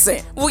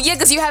 1%. Well, yeah,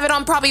 because you have it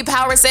on probably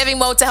power saving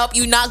mode to help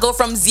you not go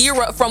from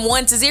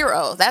 1 to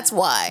 0. That's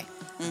why.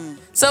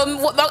 So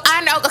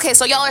I know. Okay,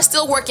 so y'all are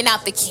still working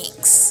out the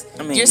kinks.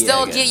 I mean, you're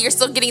yeah, you're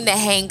still getting the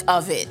hang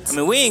of it. I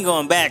mean, we ain't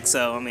going back,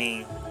 so I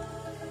mean,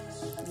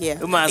 Yeah.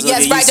 we might as well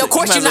Yes, get right. used to- Of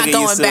course, we you're might as not well get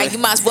going used to back. it. You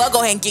might as well go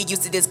ahead and get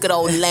used to this good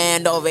old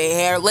land over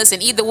here. Listen,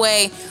 either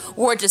way,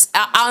 we're just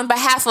on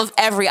behalf of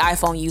every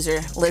iPhone user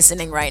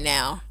listening right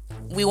now.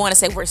 We want to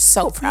say we're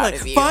so proud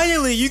of you.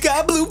 Finally, you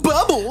got blue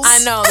bubbles. I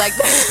know, like.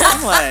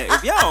 I'm like,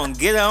 if y'all don't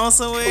get on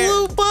somewhere,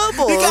 Blue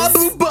bubbles. you got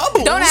blue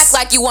bubbles. Don't act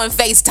like you want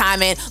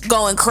FaceTiming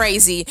going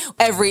crazy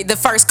the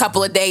first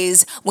couple of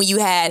days when you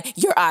had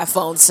your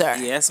iPhone, sir.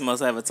 Yeah, that's the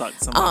most I ever talked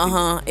to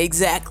somebody.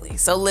 Exactly.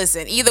 So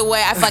listen, either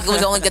way, I feel like it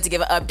was only good to give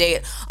an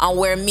update on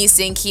where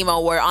Meesa and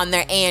Kemo were on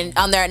their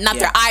their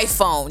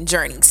iPhone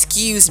journey.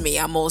 Excuse me,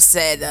 I almost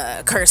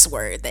said curse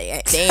word. They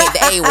ain't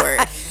the A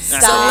word.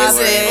 So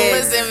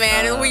listen,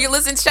 man. When you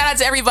listen, shout out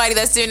to everybody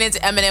that's tuning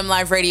into M&M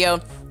Live Radio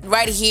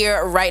right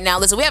here, right now.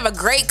 Listen, we have a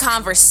great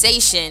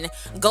conversation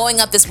going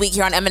up this week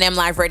here on M&M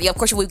Live Radio. Of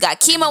course, we've got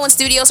Kemo in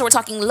studio, so we're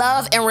talking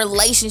love and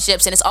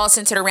relationships, and it's all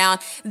centered around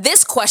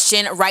this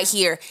question right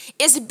here.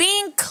 Is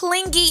being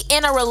clingy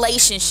in a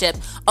relationship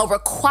a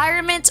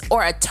requirement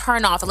or a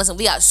turnoff? And listen,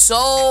 we got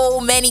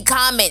so many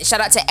comments.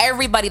 Shout out to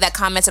everybody that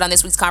commented on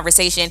this week's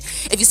conversation.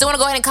 If you still want to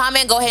go ahead and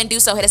comment, go ahead and do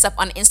so. Hit us up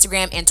on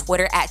Instagram and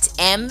Twitter at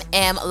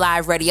M&M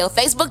Live Radio.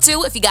 Facebook,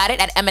 too, if you got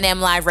it, at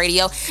M&M Live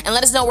Radio. And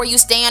let us know where you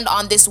stand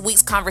on this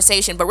week's conversation.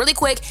 But really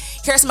quick,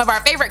 here are some of our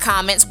favorite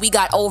comments we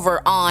got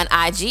over on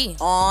IG.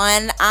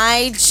 On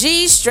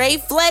IG,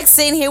 straight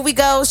flexing. Here we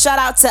go. Shout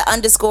out to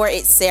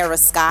 _it's Sarah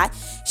Scott.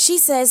 She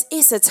says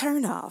it's a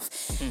turnoff.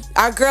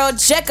 Our girl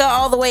Jecka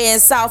all the way in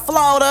South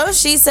Florida.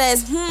 She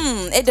says,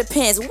 it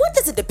depends. What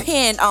does it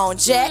depend on,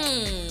 Jack?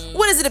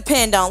 What does it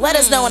depend on? Let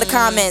us know in the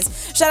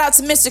comments. Shout out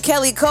to Mr.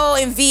 Kelly Cole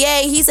in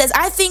VA. He says,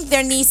 I think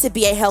there needs to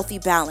be a healthy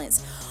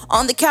balance.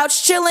 On the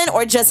couch chilling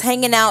or just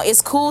hanging out,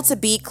 it's cool to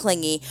be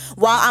clingy.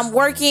 While I'm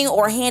working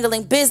or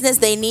handling business,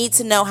 they need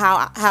to know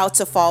how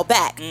to fall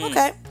back.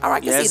 Okay, all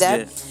right, I can see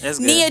that. That's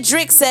good. Nia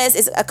Drick says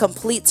it's a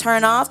complete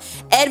turn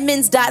off.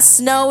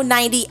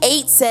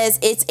 Edmonds.snow98 says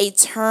it's a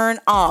turn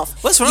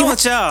off. What's wrong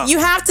with y'all? You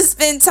have to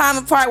spend time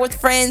apart with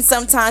friends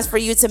sometimes for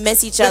you to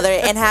miss each other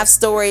and have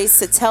stories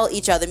to tell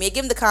each other. Mia,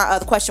 give him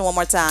the question one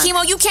more time.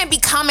 Kemo, you can't be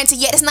commenting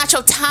yet. It's not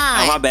your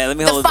time. Oh, my bad. Let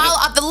me hold it.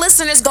 The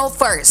listeners go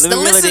first. Let The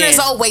me reel it listeners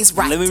in. always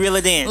right. Let me reel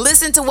it in.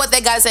 Listen to what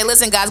they gotta say.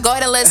 Listen, guys, go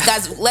ahead and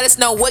let us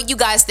know what you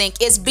guys think.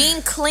 Is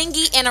being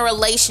clingy in a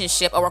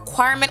relationship a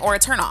requirement or a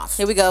turnoff?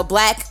 Here we go.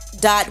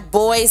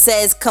 Black.boy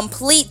says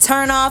complete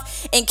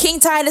turnoff. And King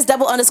Titus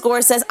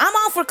 __ says, I'm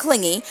all for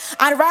clingy.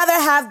 I'd rather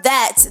have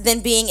that than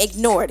being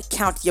ignored.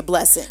 Count your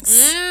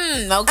blessings.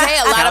 Okay, a lot of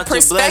Count your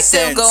perspective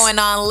blessings. going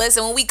on.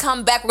 Listen, when we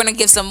come back, we're gonna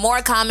give some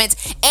more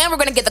comments and we're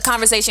gonna get the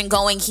conversation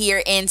going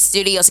here in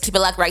studio. So keep it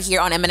locked right here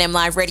on M&M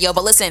Live Radio.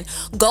 But listen,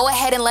 go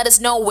ahead and let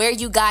us know where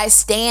you guys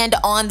stand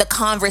on the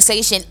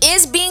conversation.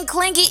 Is being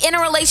clingy in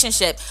a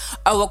relationship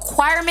a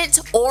requirement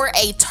or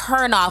a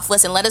turnoff?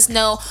 Listen, let us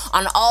know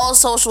on all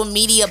social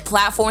media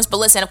platforms. But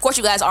listen, of course,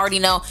 you guys already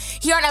know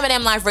here on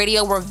M&M Live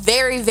Radio, we're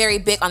very, very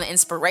big on the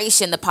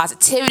inspiration, the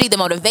positivity, the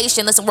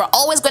motivation. Listen, we're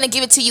always going to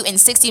give it to you in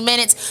 60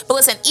 minutes. But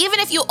listen, even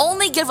if you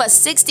only give us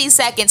 60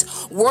 seconds,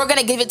 we're going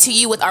to give it to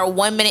you with our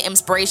 1 minute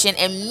inspiration.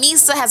 And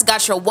Meesa has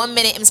got your 1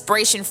 minute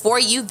inspiration for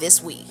you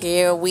this week.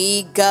 Here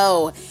we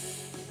go.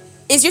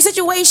 Is your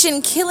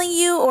situation killing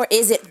you or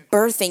is it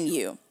birthing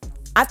you?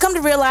 I've come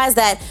to realize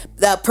that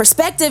the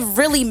perspective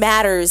really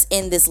matters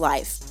in this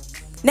life.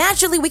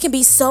 Naturally, we can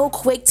be so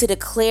quick to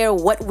declare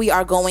what we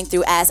are going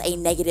through as a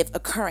negative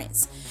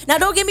occurrence. Now,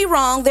 don't get me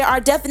wrong, there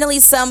are definitely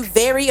some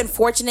very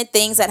unfortunate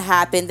things that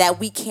happen that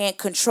we can't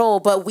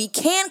control, but we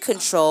can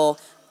control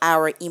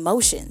our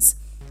emotions.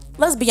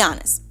 Let's be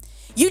honest.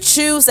 You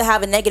choose to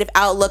have a negative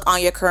outlook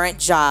on your current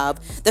job,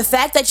 the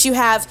fact that you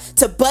have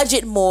to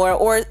budget more,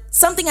 or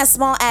something as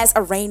small as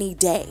a rainy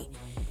day.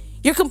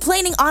 Your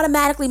complaining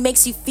automatically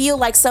makes you feel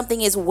like something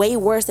is way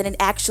worse than it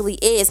actually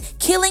is,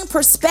 killing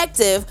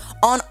perspective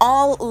on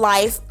all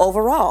life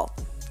overall.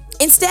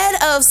 Instead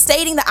of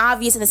stating the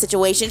obvious in the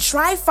situation,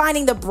 try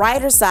finding the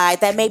brighter side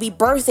that may be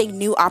birthing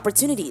new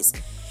opportunities.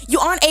 You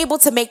aren't able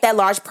to make that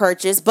large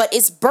purchase, but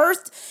it's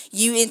birthed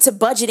you into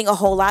budgeting a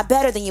whole lot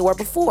better than you were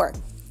before.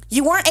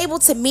 You weren't able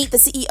to meet the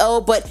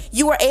CEO, but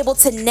you were able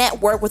to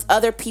network with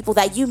other people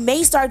that you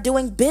may start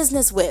doing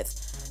business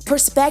with.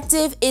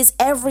 Perspective is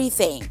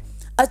everything.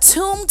 A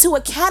tomb to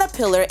a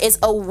caterpillar is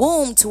a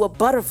womb to a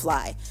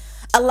butterfly.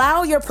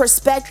 Allow your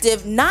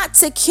perspective not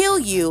to kill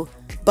you,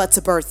 but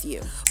to birth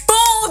you.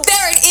 Boom,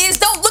 there it is.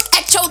 Don't look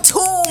at your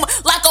tomb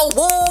like a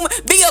womb.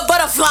 Be a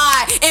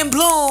butterfly and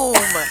bloom.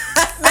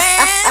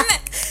 Man.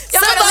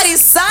 Somebody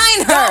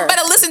sign her. Y'all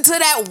better listen to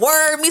that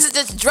word Meesa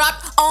just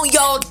dropped on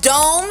your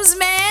domes,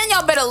 man.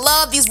 Y'all better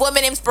love these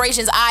women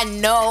inspirations. I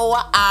know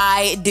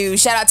I do.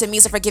 Shout out to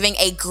Meesa for giving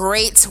a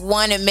great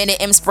 1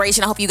 minute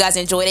inspiration. I hope you guys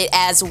enjoyed it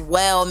as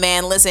well,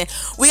 man. Listen,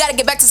 we got to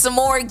get back to some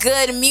more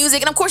good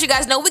music. And of course, you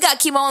guys know we got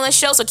Kemo on the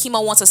show, so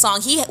Kemo wants a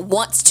song he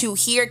wants to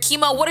hear.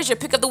 Kemo, what is your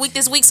pick of the week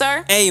this week,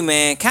 sir? Hey,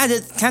 man, can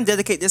I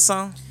dedicate this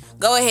song?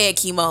 Go ahead,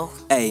 Kemo.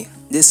 Hey,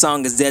 this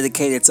song is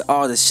dedicated to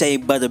all the shea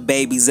butter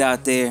babies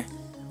out there.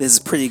 This is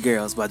Pretty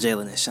Girls by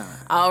Jaylon Ashaun.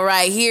 All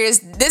right,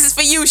 this is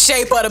for you,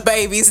 Shea Butter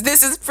Babies.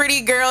 This is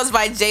Pretty Girls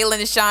by Jaylon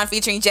Ashaun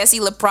featuring Jesse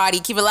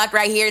Leprotti. Keep it locked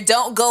right here.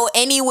 Don't go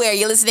anywhere.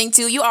 You're listening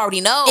to, you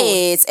already know,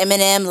 it's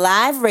M&M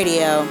Live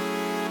Radio.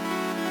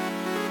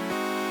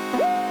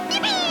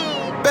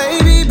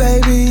 Baby,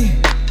 baby,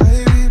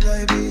 baby,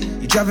 baby,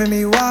 you driving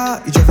me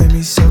wild, you driving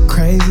me so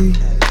crazy.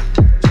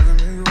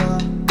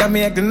 Got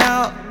me acting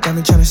out, got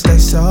me tryna stay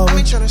sober.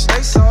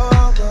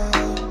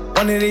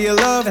 Wanted your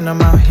love and I'm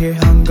out here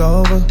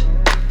hungover.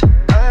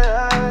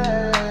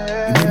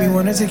 You made me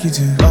wanna take you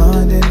to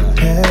London,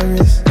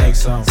 Paris.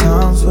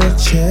 Times will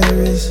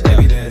cherish.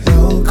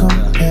 No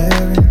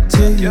comparing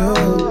to you.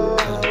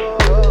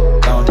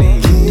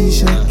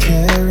 Keisha,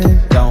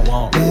 Karen,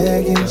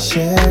 Megan,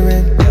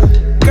 Sharon.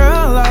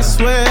 Girl, I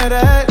swear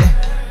that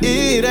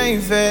it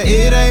ain't fair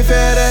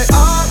that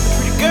all the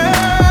pretty girls.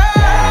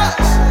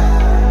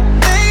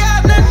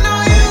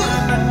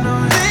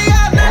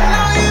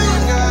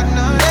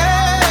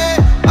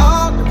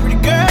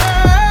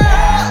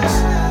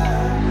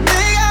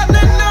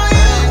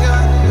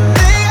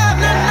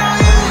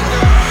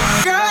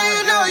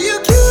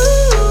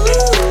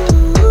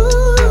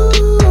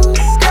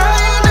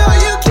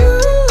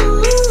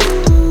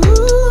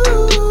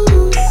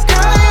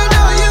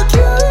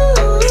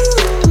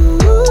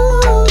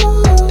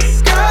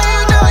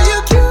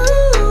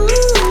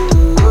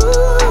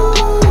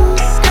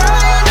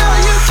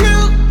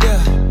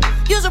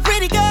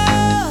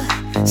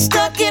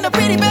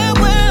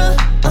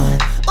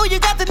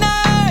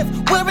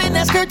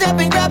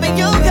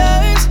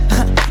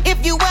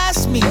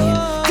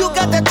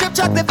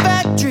 Chocolate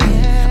factory,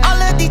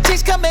 all of these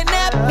chicks coming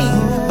at me,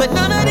 but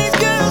none of these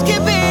girls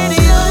give in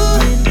to you.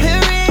 In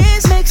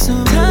Paris, make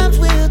some times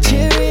we'll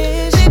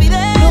cherish. Baby,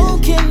 there's no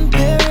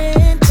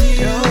comparing to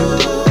you.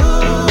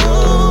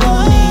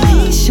 Don't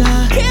need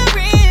Keisha,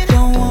 Karen,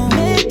 don't want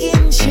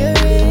Megan,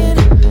 Sharon.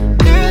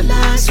 Girl,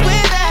 I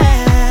swear that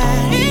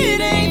it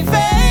ain't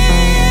fair.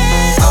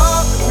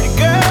 All the pretty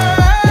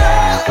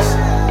girls,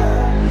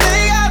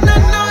 they got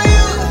nothing on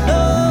you.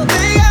 No,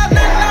 they got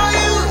nothing on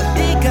you.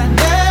 They got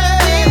nothing.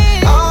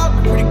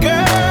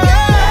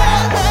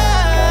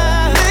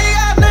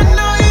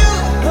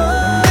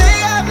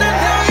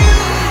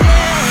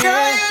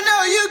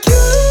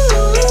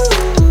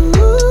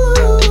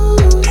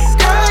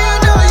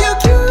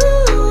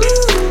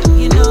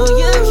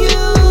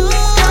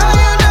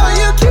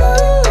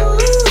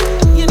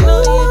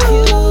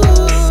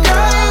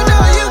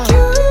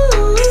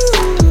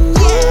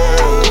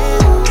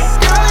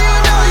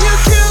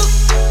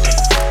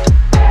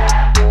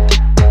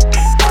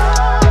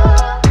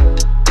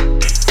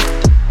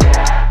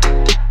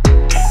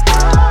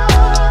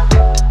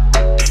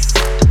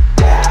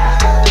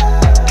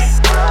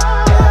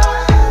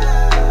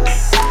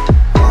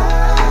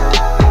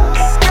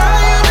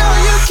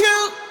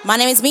 My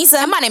name is Meesa.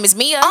 And my name is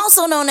Meah.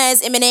 Also known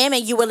as M&M,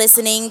 and you were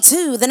listening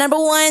to the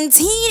 #1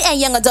 teen and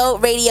young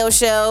adult radio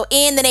show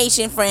in the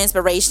nation for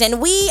inspiration.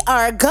 And we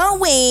are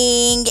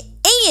going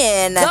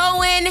in.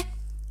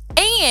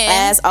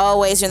 As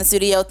always, you're in the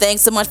studio.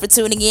 Thanks so much for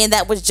tuning in.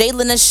 That was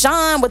Jaylon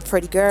Ashaun with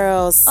Pretty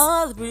Girls.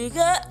 Oh, the pretty good.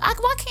 I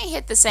can't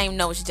hit the same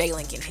notes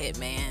Jaylon can hit,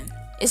 man.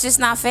 It's just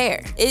not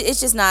fair. It's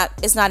just not.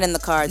 It's not in the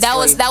cards. That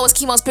was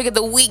Kemo's pick of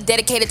the week,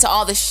 dedicated to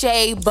all the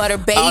shea butter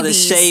babies. All the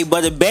shea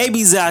butter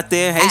babies out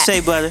there. Hey,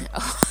 shea butter.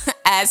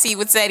 as he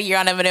would say here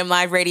on M&M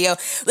Live Radio.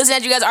 Listen,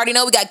 as you guys already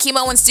know, we got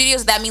Kemo in studio,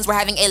 so that means we're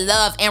having a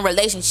love and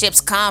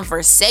relationships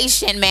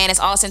conversation, man. It's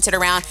all centered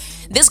around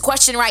this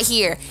question right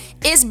here.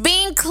 Is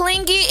being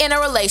clingy in a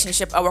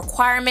relationship a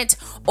requirement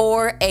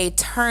or a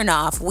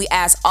turnoff? We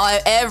ask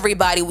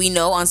everybody we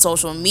know on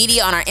social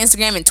media, on our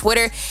Instagram and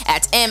Twitter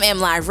at M&M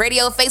Live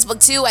Radio,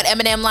 Facebook too at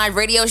M&M Live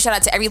Radio. Shout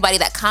out to everybody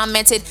that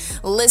commented.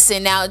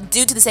 Listen, now,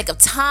 due to the sake of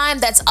time,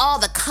 that's all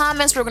the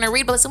comments we're going to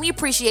read. But listen, we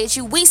appreciate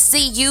you. We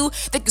see you.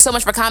 Thank you so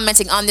much for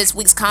commenting on this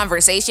week's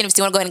conversation. If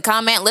you want to go ahead and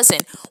comment, listen,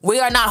 we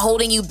are not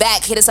holding you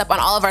back. Hit us up on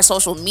all of our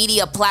social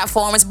media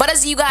platforms. But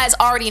as you guys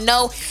already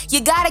know,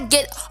 you got to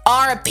get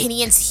our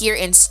opinions here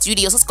in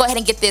studios. Let's go ahead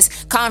and get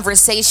this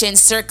conversation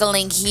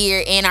circling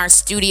here in our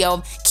studio.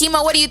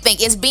 Kemo, what do you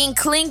think? Is being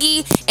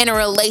clingy in a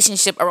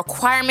relationship a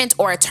requirement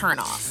or a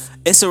turnoff?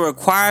 It's a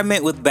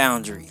requirement with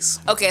boundaries.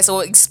 Okay, so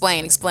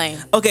explain.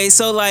 Okay,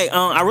 so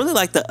I really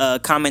like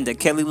the comment that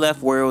Kelly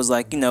left where it was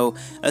like,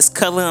 us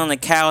cuddling on the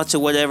couch or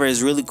whatever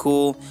is really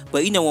cool.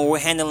 But, when we're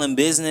handling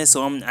business,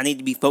 so I need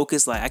to be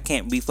focused. Like, I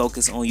can't be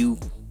focused on you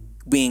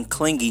being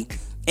clingy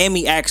and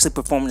me actually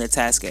performing the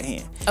task at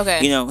hand.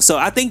 Okay. So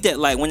I think that,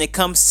 when it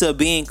comes to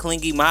being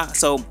clingy,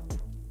 so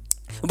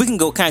we can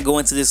go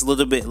into this a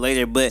little bit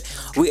later, but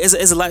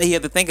it's a lot that you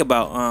have to think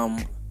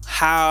about.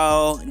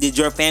 How did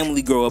your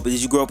family grow up?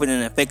 Did you grow up in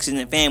an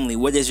affectionate family?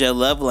 What is your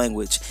love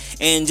language?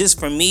 And just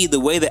for me, the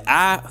way that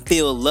I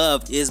feel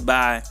loved is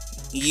by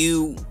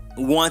you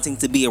wanting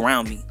to be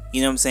around me.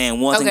 You know what I'm saying?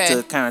 Wanting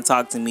to kind of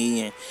talk to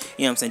me and,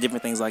 you know what I'm saying,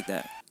 different things like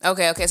that.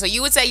 Okay. So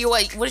you would say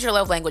what is your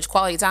love language?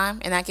 Quality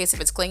time? In that case, if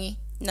it's clingy?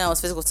 No,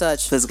 it's physical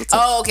touch.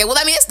 Oh, okay. Well,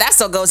 I mean, that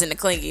still goes into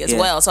clingy as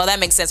well. So that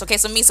makes sense. Okay,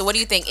 so Meesa, what do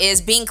you think? Is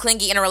being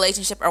clingy in a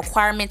relationship a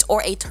requirement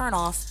or a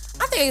turnoff?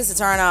 I think it's a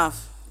turn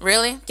off.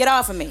 Really? Get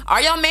off of me.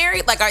 Are y'all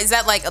married? Is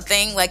that a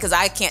thing? Because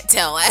I can't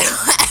tell.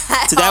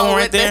 To that one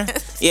right there?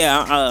 Yeah,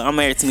 I'm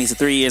married to Meesa,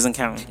 3 years and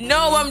counting.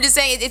 No, I'm just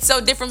saying it's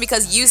so different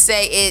because you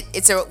say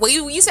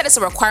you said it's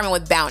a requirement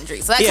with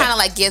boundaries. So that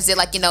kind of gives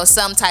it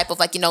some type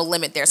of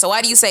limit there. So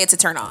why do you say it's a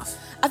turn off?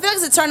 I feel like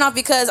it's a turn off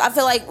because I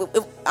feel like,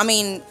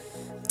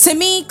 to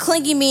me,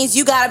 clingy means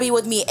you gotta be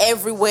with me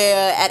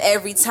everywhere, at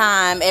every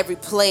time, every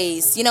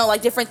place.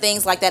 Different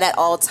things like that at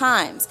all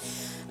times.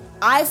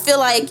 I feel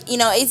like,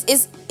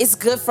 it's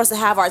good for us to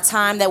have our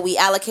time that we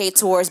allocate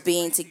towards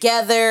being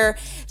together,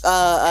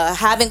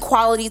 having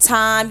quality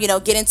time,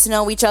 getting to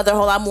know each other a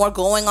whole lot more,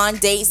 going on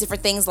dates,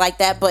 different things like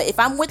that. But if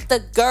I'm with the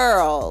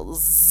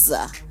girls,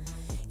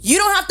 you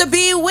don't have to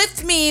be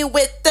with me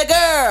with the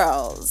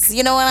girls.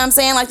 You know what I'm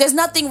saying? There's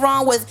nothing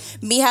wrong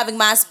with me having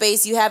my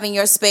space, you having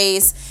your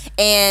space,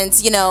 and,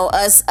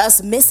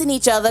 us missing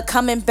each other,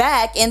 coming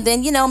back, and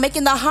then,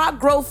 making the heart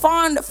grow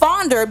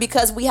fonder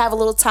because we have a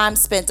little time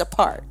spent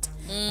apart.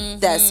 Mm-hmm.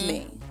 That's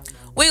me.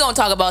 We're going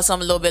to talk about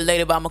something a little bit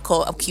later, but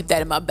I'll keep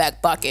that in my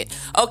back pocket.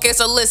 Okay,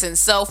 so listen.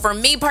 So for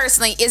me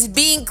personally, is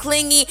being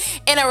clingy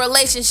in a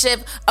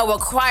relationship a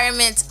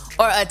requirement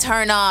or a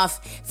turn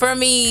off? For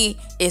me,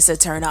 it's a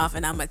turn off,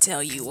 and I'm going to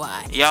tell you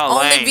why. Y'all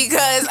only lame.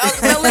 Because,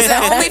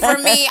 only for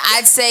me,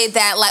 I'd say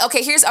that,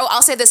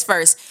 I'll say this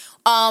first.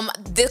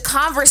 The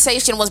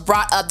conversation was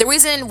brought up. The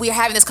reason we're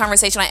having this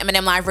conversation on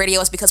M&M Live Radio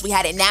is because we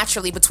had it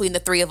naturally between the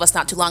three of us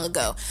not too long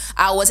ago.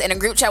 I was in a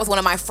group chat with one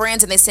of my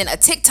friends and they sent a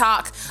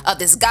TikTok of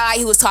this guy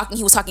who was talking.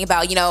 He was talking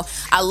about,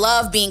 I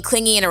love being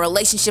clingy in a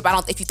relationship.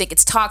 If you think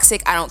it's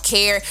toxic, I don't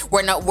care.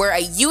 We're a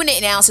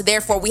unit now, so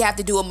therefore we have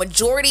to do a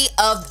majority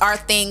of our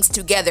things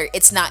together.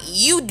 It's not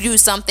you do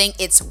something,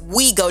 it's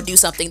we go do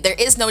something. There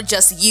is no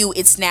just you,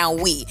 it's now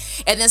we.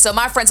 And then so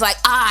my friend's like,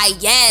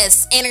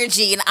 yes,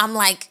 energy. And I'm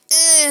like,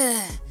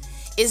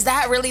 is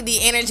that really the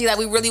energy that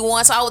we really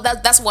want? So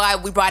that's why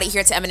we brought it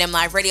here to M&M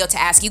Live Radio to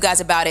ask you guys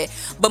about it.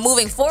 But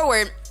moving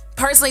forward,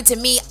 personally to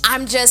me,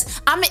 I'm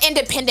an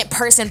independent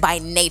person by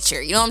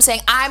nature. You know what I'm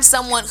saying? I'm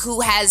someone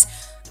who has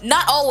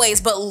not always,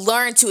 but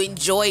learned to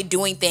enjoy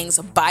doing things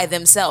by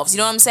themselves. You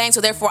know what I'm saying?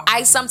 So therefore,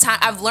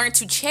 I've learned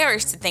to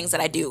cherish the things that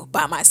I do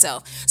by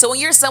myself. So when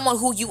you're someone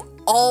who you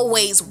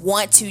always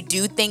want to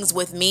do things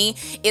with me,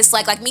 it's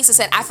like Meesa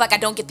said, I feel like I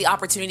don't get the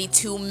opportunity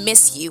to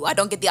miss you. I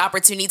don't get the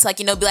opportunity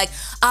to be like,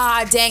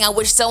 dang, I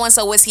wish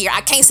so-and-so was here.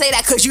 I can't say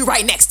that because you're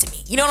right next to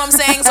me. You know what I'm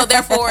saying? So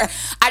therefore,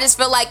 I just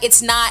feel like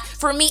it's not,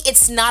 for me,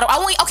 it's not,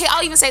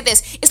 I'll even say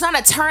this. It's not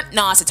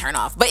it's a turn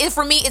off. But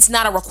for me, it's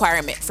not a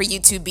requirement for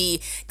you to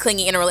be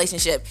clingy in a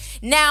relationship.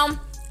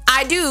 Now,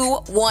 I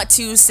do want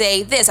to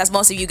say this, as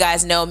most of you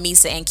guys know,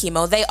 Meesa and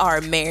Kemo, they are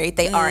married.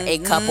 They are a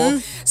couple.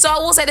 So I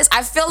will say this.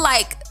 I feel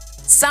like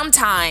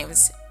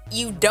sometimes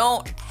you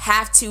don't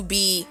have to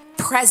be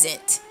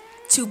present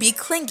to be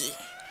clingy.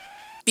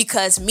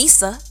 Because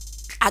Meesa,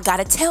 I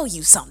gotta tell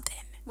you something.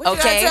 What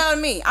you gotta tell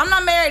me? I'm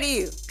not married to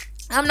you.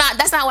 I'm not.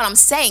 That's not what I'm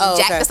saying,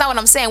 Jack. Okay. That's not what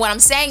I'm saying. What I'm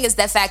saying is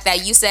the fact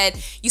that you said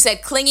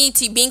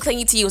being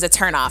clingy to you is a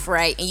turnoff,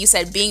 right? And you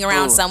said being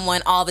around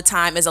someone all the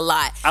time is a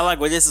lot. I like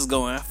where this is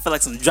going. I feel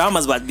like some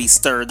drama's about to be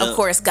stirred up. Of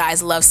course,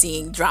 guys love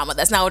seeing drama.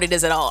 That's not what it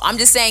is at all. I'm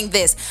just saying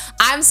this.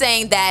 I'm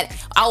saying that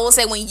I will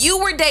say when you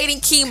were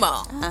dating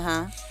Kemo,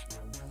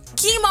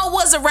 Kemo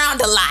was around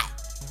a lot.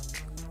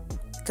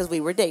 Because we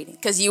were dating.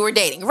 Because you were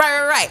dating.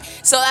 Right.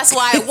 So that's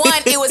why,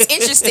 one, it was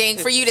interesting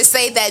for you to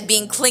say that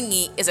being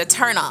clingy is a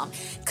turn on.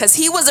 Because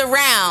he was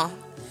around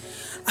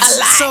a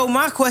lot. So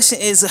my question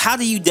is, how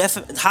do you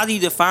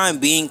define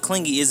being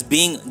clingy? Is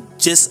being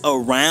just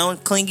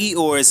around clingy,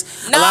 or is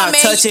a lot of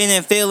touching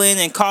and feeling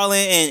and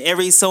calling and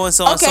every so and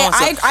so and so and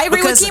so? I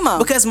agree with Kemo.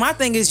 Because my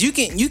thing is, you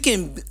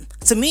can.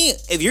 To me,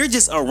 if you're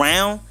just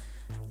around,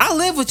 I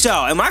live with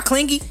y'all. Am I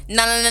clingy?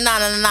 No, man.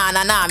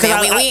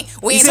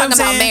 We ain't talking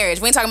about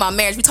marriage. We ain't talking about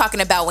marriage. We talking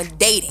about when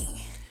dating.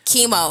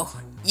 Kemo,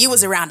 you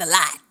was around a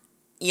lot.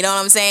 You know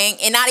what I'm saying?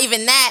 And not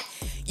even that,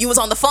 you was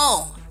on the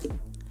phone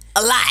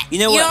a lot. You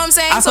know what I'm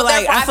saying? So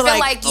therefore, I feel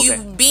like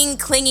you being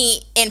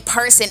clingy in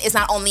person is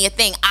not only a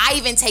thing. I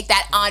even take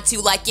that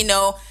onto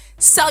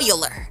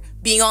cellular.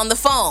 Being on the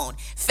phone,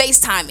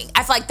 FaceTiming.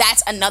 I feel like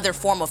that's another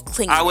form of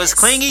clinginess. I was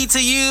clingy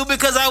to you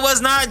because I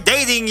was not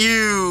dating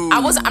you.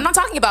 I'm not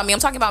talking about me. I'm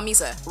talking about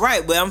Meesa.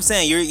 Right, but I'm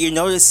saying you're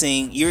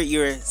noticing.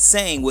 You're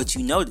saying what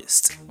you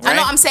noticed. Right? I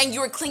know. I'm saying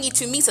you were clingy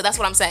to Meesa. That's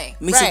what I'm saying.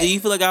 Meesa, do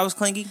you feel like I was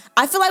clingy?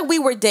 I feel like we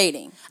were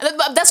dating.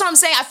 That's what I'm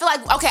saying. I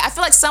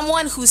feel like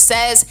someone who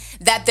says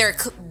that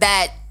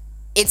that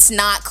it's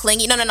not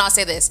clingy. No. I'll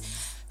say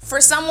this. For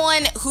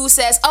someone who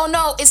says, oh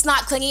no, it's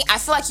not clingy, I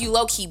feel like you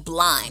low-key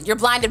blind. You're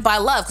blinded by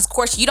love because, of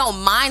course, you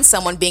don't mind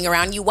someone being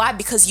around you. Why?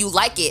 Because you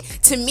like it.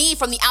 To me,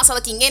 from the outside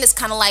looking in, it's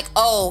kind of like,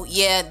 oh,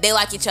 yeah, they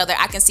like each other.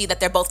 I can see that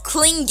they're both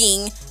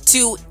clinging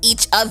to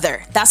each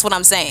other. That's what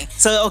I'm saying.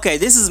 So, okay,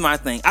 this is my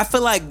thing. I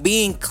feel like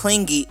being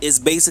clingy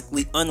is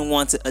basically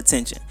unwanted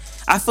attention.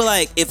 I feel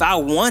like if I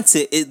want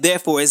it,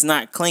 therefore it's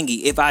not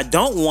clingy. If I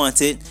don't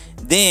want it,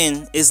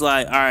 then it's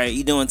like, all right,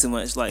 you're doing too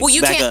much. Like,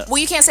 you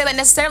can't say that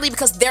necessarily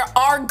because there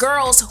are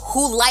girls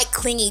who like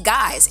clingy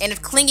guys, and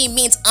if clingy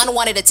means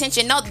unwanted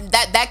attention, no,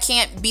 that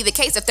can't be the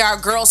case. If there are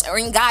girls or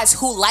guys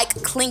who like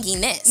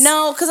clinginess,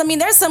 no, because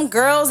there's some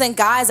girls and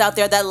guys out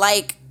there that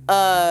like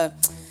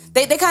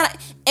they kind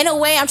of, in a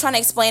way, I'm trying to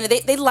explain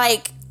it. They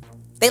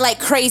like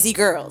crazy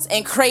girls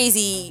and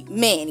crazy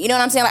men. You know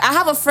what I'm saying? Like, I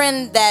have a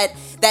friend that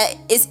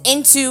is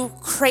into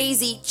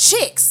crazy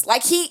chicks.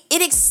 Like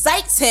it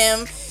excites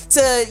him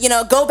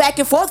to, go back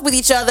and forth with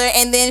each other,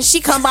 and then she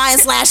come by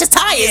and slash his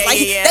tires.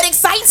 That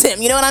excites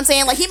him. You know what I'm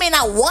saying? Like, he may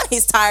not want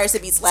his tires to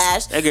be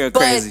slashed. That girl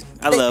crazy.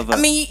 I love her.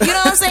 I mean, you know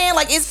what I'm saying?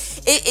 Like,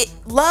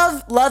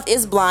 love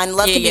is blind.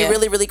 Love can be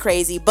really, really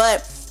crazy.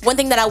 But one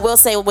thing that I will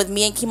say with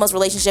me and Kemo's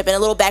relationship, and a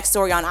little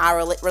backstory on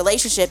our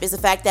relationship, is the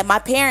fact that my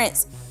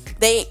parents,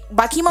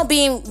 by Kemo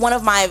being one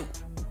of my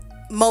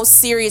most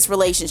serious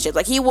relationships,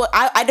 like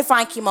I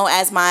define Kemo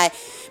as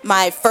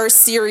my first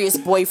serious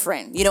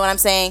boyfriend. You know what I'm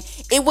saying?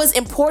 It was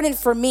important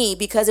for me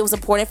because it was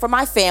important for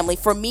my family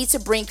for me to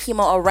bring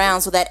Kemo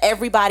around so that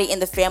everybody in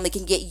the family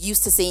can get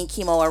used to seeing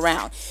Kemo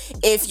around.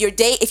 If you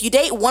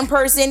date one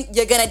person,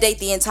 you're gonna date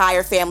the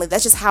entire family.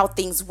 That's just how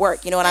things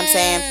work. You know what I'm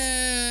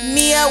saying?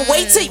 Mia,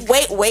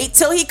 wait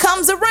till he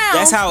comes around.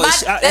 That's how it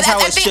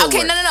should work.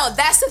 Okay, no.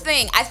 That's the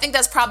thing. I think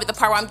that's probably the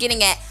part where I'm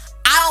getting at.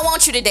 I don't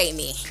want you to date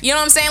me. You know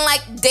what I'm saying?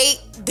 Like, date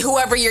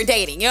whoever you're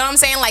dating. You know what I'm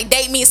saying? Like,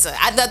 date Meesa.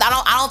 I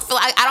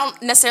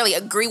don't necessarily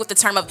agree with the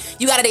term of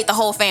you got to date the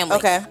whole family.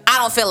 Okay. I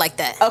don't feel like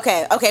that.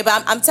 Okay,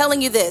 but I'm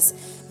telling you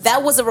this.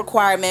 That was a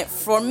requirement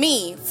for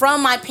me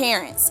from my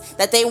parents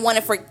that they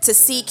wanted to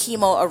see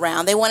Kemo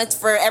around. They wanted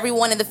for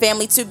everyone in the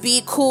family to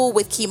be cool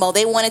with Kemo.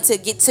 They wanted to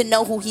get to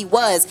know who he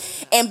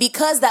was. And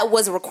because that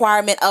was a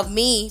requirement of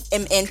me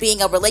in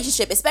being a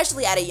relationship,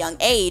 especially at a young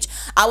age,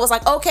 I was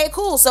like, okay,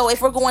 cool. So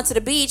if we're going to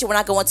the beach and we're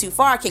not going too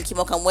far, can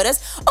Kemo come with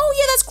us? Oh,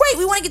 yeah, that's great.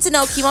 We want to get to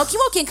know Kemo.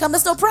 Kemo can come.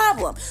 That's no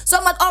problem. So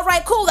I'm like, all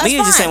right, cool. That's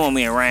fine. Just didn't want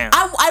me around.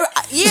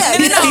 Yeah.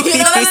 You know,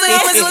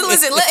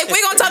 listen. If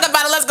we're going to talk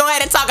about it, let's go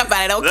ahead and talk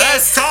about it, okay?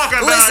 Let's talk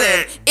about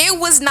it. It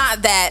was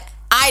not that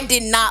I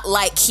did not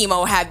like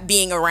Kemo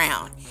being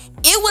around.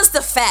 It was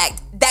the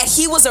fact that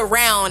he was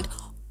around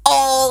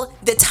all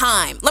the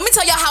time. Let me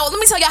tell y'all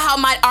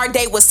how our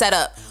day was set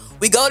up.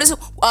 We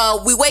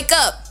wake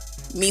up.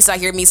 I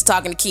hear Meesa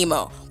talking to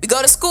Kemo. We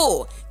go to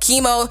school.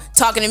 Kemo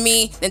talking to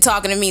me, then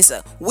talking to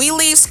Meesa. We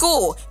leave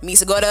school.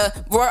 Meesa go to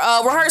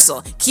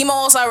rehearsal. Kemo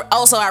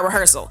also at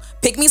rehearsal.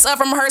 Pick Meesa up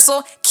from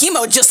rehearsal.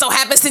 Kemo just so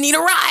happens to need a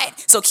ride.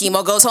 So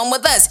Kemo goes home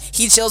with us.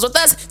 He chills with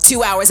us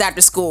 2 hours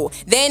after school.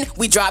 Then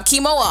we drop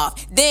Kemo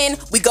off. Then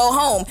we go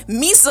home.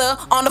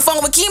 Meesa on the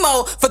phone with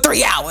Kemo for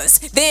 3 hours.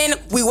 Then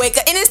we wake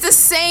up. And it's the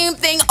same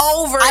thing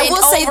over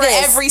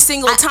every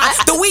single time.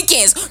 The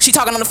weekends, she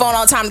talking on the phone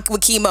all the time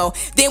with Kemo.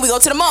 Then we go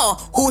to the mall.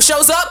 Who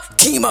shows up?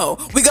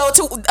 Kemo. We go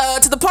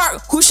to the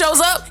park. Who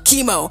shows up?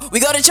 Kemo. We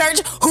go to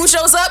church. Who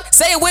shows up?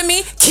 Say it with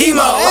me. Kemo.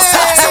 What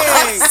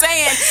I'm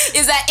saying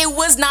is that it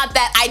was not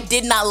that I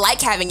did not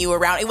like having you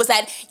around. It was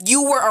that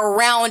you were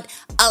around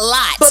a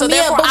lot. But so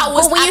therefore,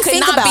 I could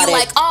not be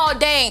like, oh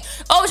dang,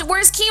 oh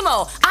where's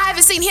Kemo? I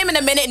haven't seen him in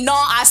a minute. No,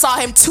 I saw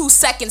him 2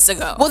 seconds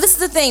ago. Well, this is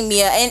the thing,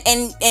 Mia,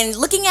 and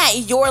looking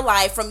at your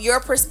life from your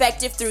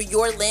perspective through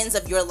your lens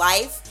of your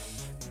life,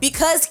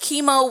 because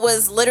Kemo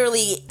was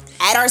literally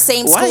at our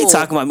same school. Why are you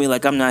talking about me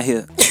like I'm not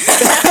here?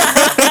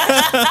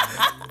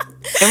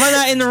 Am I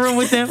not in the room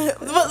with them?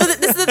 Well,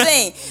 this this is the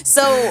thing.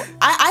 So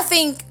I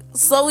think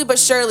slowly but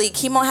surely,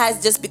 Kemo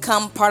has just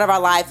become part of our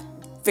life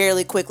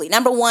fairly quickly.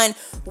 Number one,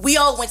 we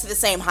all went to the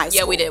same high school.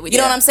 Yeah, we did. You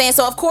know what I'm saying?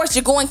 So of course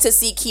you're going to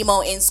see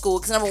Kemo in school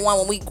because number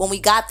one, when we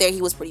got there,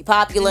 he was pretty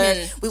popular.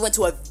 Mm-hmm. We went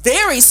to a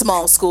very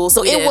small school,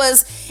 so it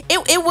was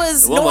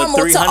Well, normal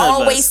to 300 of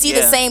always us, see yeah.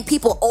 the same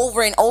people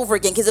over and over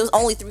again because it was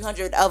only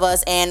 300 of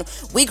us, and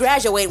we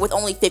graduated with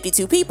only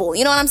 52 people.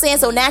 You know what I'm saying?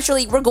 So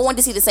naturally, we're going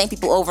to see the same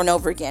people over and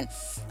over again.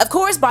 Of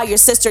course, by your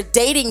sister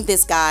dating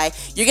this guy,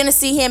 you're gonna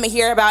see him and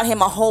hear about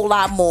him a whole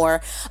lot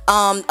more.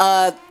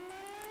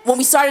 When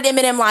we started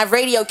M&M Live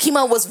Radio,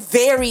 Kemo was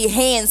very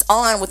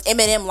hands-on with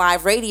M&M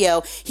Live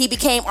Radio. He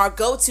became our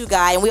go-to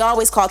guy, and we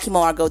always call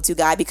Kemo our go-to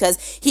guy because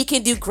he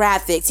can do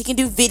graphics, he can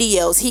do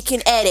videos, he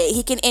can edit,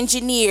 he can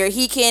engineer,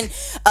 he can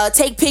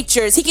take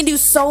pictures, he can do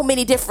so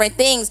many different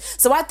things.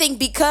 So I think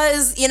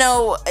because,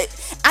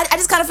 I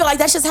just kind of feel like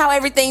that's just how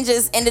everything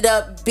just ended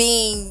up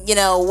being,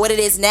 what it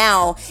is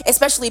now,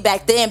 especially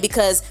back then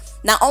because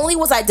not only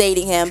was I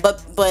dating him,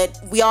 but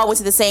we all went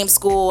to the same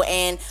school,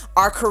 and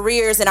our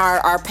careers and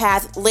our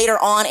path later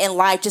on in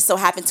life just so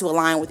happened to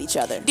align with each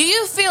other. Do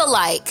you feel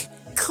like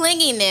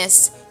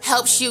clinginess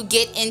helps you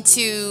get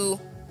into...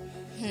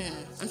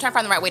 I'm trying to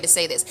find the right way to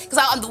say this.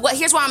 Because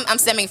here's where I'm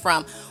stemming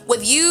from.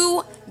 With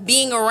you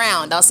being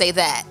around, I'll say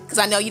that, because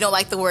I know you don't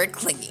like the word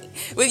clingy.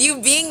 With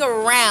you being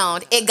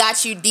around, it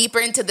got you deeper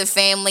into the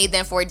family,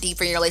 then for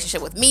deeper in your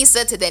relationship with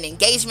Meesa, to then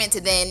engagement,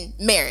 to then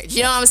marriage.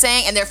 You know what I'm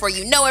saying? And therefore,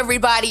 you know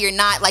everybody. You're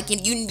not like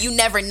you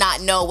never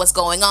not know what's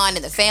going on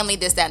in the family,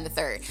 this, that, and the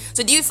third.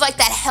 So do you feel like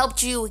that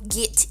helped you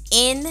get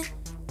in? Is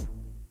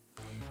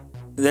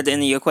that the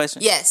end of your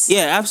question? Yes.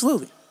 Yeah,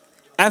 absolutely.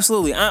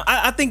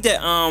 I think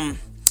that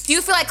Do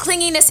you feel like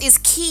clinginess is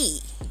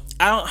key?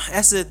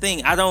 That's the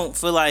thing. I don't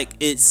feel like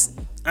it's.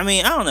 I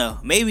don't know.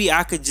 Maybe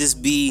I could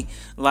just be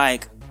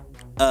like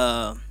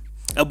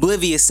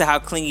oblivious to how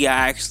clingy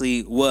I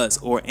actually was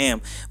or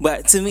am.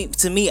 But to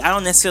me, I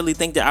don't necessarily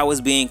think that I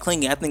was being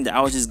clingy. I think that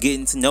I was just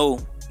getting to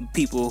know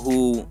people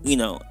who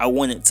I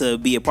wanted to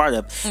be a part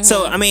of.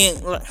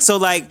 Mm-hmm. So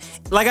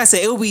like I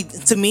said, it would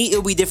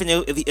be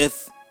different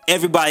if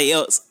everybody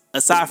else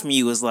aside from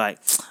you was like,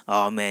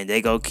 oh man,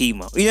 they go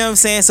Kemo. You know what I'm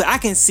saying? So I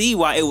can see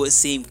why it would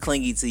seem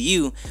clingy to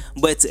you,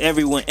 but to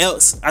everyone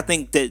else, I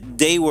think that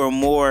they were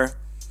more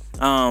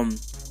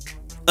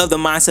of the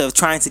mindset of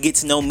trying to get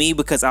to know me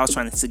because I was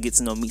trying to get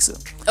to know Meesa.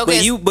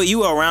 Okay. But you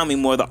were around me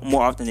more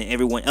often than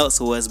everyone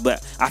else was.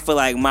 But I feel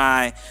like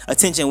my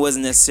attention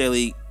wasn't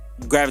necessarily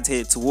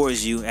gravitated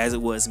towards you as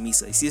it was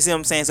Meesa. You see what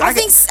I'm saying? So I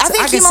think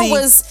Kemo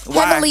was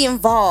heavily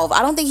involved.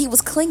 I don't think he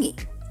was clingy.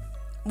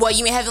 Well,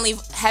 you mean heavily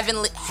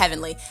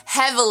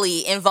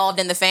involved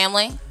in the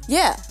family?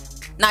 Yeah.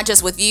 Not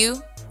just with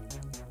you?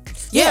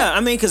 Yeah,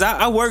 because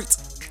I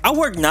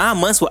worked 9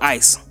 months with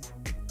Ice.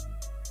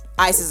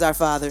 Ice is our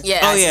father. Yeah.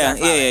 Oh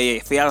yeah.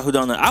 For y'all who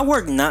don't know, I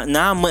worked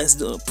 9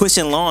 months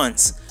pushing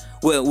lawns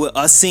with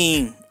a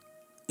scene.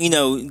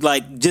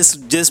 Like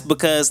just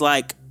because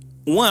like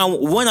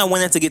one I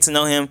wanted to get to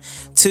know him.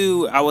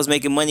 2, I was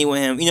making money with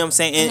him. You know what I'm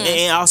saying? And,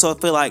 and I also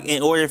feel like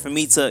in order for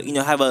me to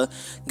have a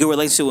good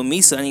relationship with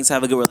Meesa, I need to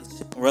have a good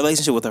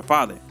relationship with her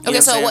father. Okay,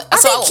 so I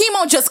think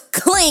Kemo just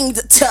clinged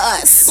to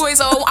us. Wait,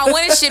 so I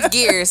want to shift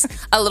gears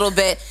a little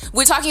bit.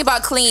 We're talking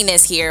about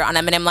cleanness here on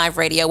M&M Live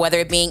Radio, whether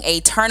it being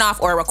a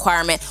turnoff or a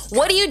requirement.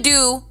 What do you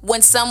do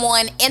when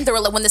someone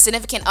when the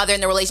significant other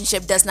in the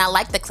relationship does not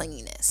like the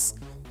clinginess?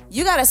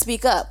 You gotta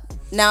speak up.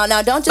 Now,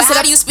 don't just. But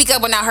how do you speak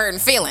up without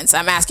hurting feelings?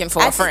 I'm asking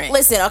for a friend.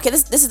 Listen, okay,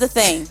 this is the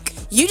thing.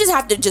 You just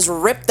have to just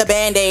rip the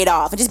Band-Aid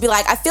off and just be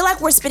like, I feel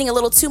like we're spending a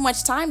little too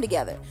much time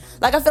together.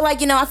 Like, I feel like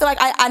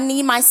I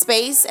need my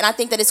space, and I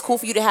think that it's cool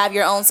for you to have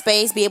your own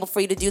space, be able for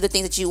you to do the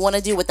things that you want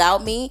to do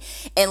without me,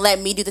 and let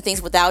me do the things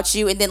without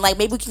you, and then like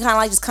maybe we can kind of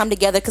like just come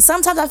together, because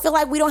sometimes I feel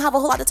like we don't have a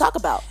whole lot to talk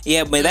about.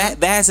 Yeah, but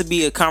that has to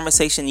be a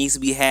conversation that needs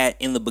to be had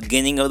in the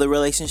beginning of the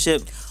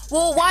relationship.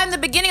 Well, why in the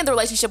beginning of the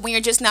relationship when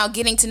you're just now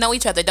getting to know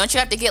each other? Don't you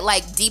have to get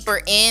like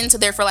deeper in, so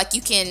therefore like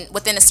you can,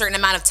 within a certain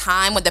amount of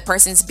time when the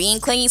person's being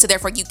clingy, so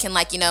therefore you can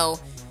like,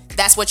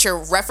 that's what you're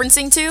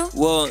referencing to?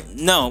 Well,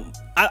 no.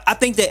 I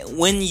think that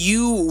when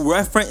you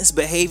reference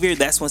behavior,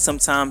 that's when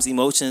sometimes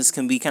emotions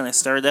can be kind of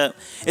stirred up.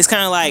 It's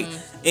kind of like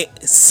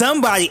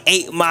somebody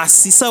ate my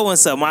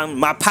so-and-so,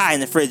 my pie in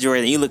the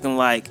refrigerator, and you looking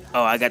like,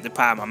 oh, I got the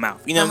pie in my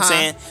mouth. You know what I'm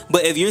saying?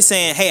 But if you're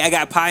saying, hey, I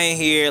got pie in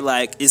here,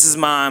 like, this is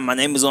mine, my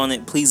name is on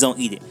it, please don't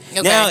eat it.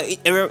 Okay. Now,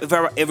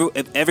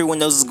 if everyone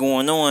knows what's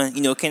going on,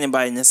 can't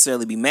anybody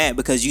necessarily be mad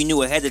because you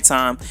knew ahead of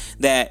time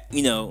that,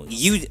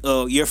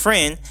 your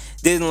friend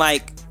didn't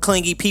like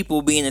clingy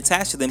people being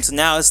attached to them. So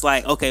now it's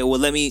like, okay, well,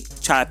 let me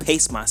try to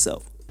pace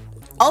myself.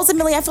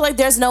 Ultimately, I feel like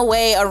there's no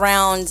way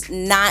around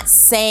not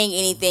saying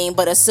anything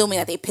but assuming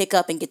that they pick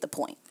up and get the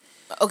point.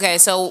 Okay,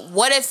 so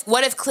what if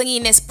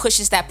clinginess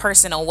pushes that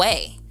person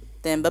away?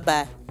 Then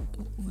bye-bye.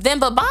 Then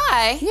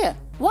bye-bye? Yeah.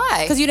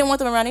 Why? Because you didn't want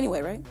them around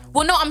anyway, right?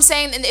 Well, no, I'm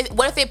saying,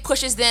 what if it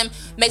pushes them,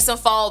 makes them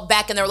fall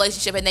back in the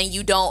relationship, and then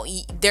you don't?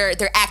 They're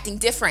acting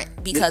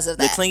different because of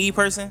that. The clingy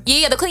person.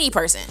 Yeah, the clingy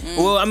person.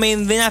 Well, I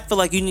mean, then I feel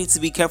like you need to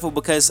be careful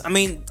because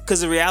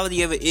the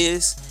reality of it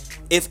is,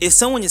 if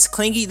someone is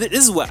clingy,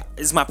 this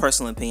is my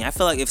personal opinion. I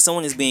feel like if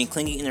someone is being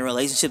clingy in a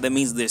relationship, that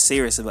means they're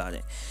serious about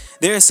it.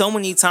 There are so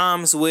many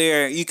times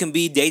where you can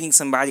be dating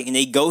somebody and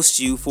they ghost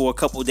you for a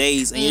couple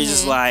days, and you're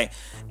just like,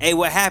 hey,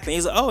 what happened?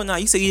 He's like, oh, no,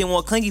 you said you didn't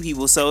want clingy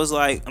people. So it's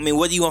like,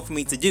 what do you want for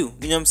me to do?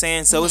 You know what I'm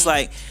saying? So it's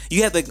like,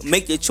 you have to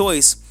make your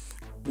choice.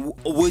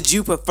 Would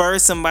you prefer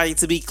somebody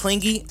to be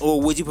clingy,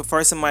 or would you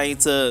prefer somebody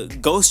to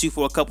ghost you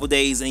for a couple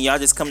days and y'all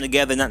just come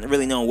together not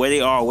really knowing where they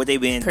are, what they've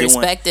been doing?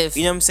 Perspective.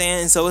 You know what I'm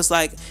saying? So it's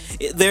like,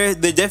 there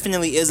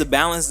definitely is a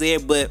balance there,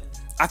 but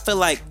I feel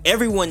like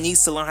everyone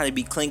needs to learn how to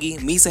be clingy.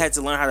 Meesa had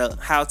to learn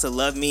how to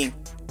love me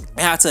and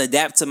how to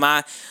adapt to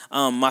my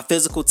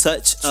physical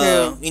touch,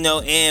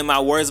 and my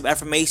words of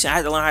affirmation. I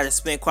had to learn how to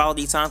spend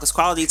quality time, because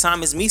quality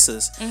time is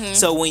Meesa's.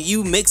 So when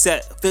you mix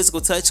that physical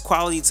touch,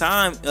 quality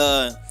time,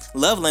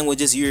 love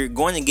languages, you're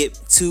going to get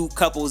two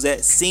couples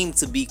that seem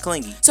to be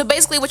clingy. So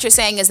basically what you're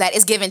saying is that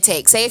it's give and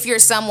take. Say if you're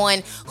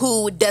someone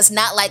who does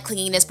not like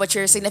clinginess, but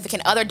your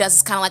significant other does,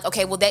 it's kind of like,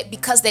 okay, well,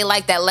 because they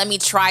like that, let me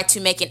try to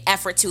make an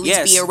effort to at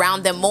least be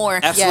around them more.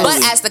 Absolutely.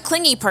 But as the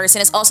clingy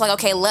person, it's also like,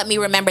 okay, let me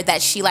remember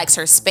that she likes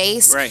her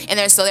space. Right.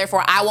 And so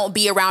therefore I won't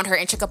be around her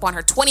and check up on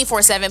her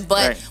 24/7,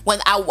 but when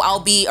I'll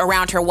be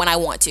around her when I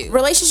want to.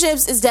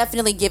 Relationships is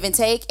definitely give and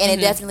take, and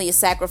it definitely is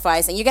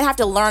sacrifice, and you're gonna have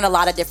to learn a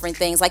lot of different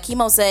things. Like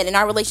Kemo said, in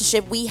our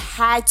relationship, we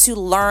had to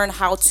learn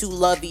how to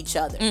love each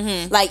other.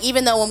 Like,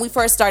 even though when we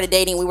first started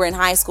dating, we were in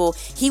high school,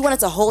 he wanted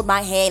to hold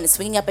my hand and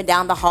swinging up and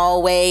down the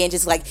hallway, and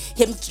just like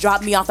him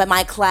drop me off at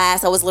my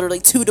class. I was literally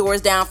 2 doors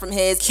down from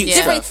his.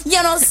 Different,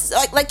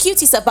 like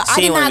cutesy stuff. But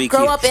I did not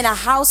grow up in a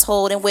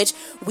household in which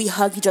we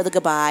hugged each other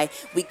goodbye,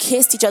 we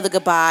kissed each other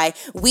goodbye,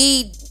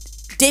 we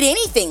did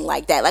anything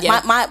like that.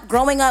 Like my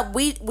growing up,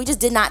 we just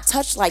did not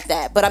touch like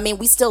that. But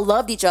we still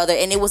loved each other,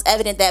 and it was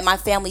evident that my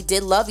family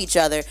did love each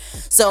other.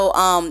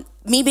 So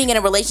me being in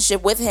a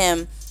relationship with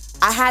him,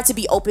 I had to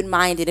be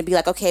open-minded and be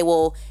like, okay,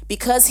 well,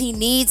 because he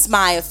needs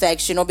my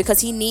affection, or because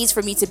he needs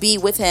for me to be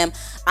with him,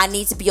 I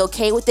need to be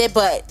okay with it.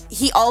 But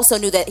he also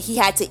knew that he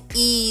had to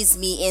ease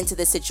me into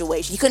the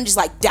situation. He couldn't just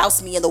like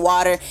douse me in the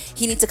water.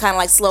 He needed to kind of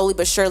like slowly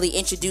but surely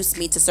introduce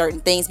me to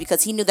certain things,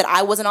 because he knew that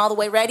I wasn't all the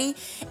way ready,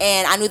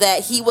 and I knew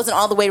that he wasn't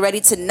all the way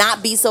ready to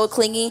not be so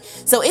clingy.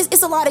 So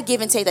it's a lot of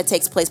give and take that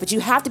takes place, but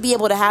you have to be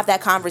able to have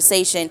that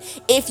conversation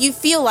if you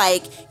feel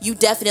like you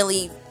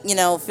definitely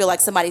feel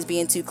like somebody's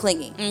being too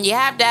clingy. You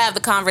have to have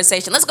the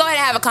conversation. Let's go ahead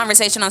and have a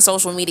conversation on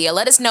social media.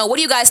 Let us know, what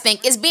do you guys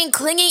think? Is being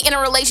clingy in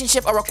a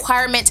relationship a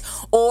requirement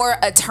or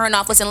a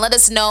turnoff? Listen, let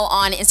us know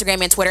on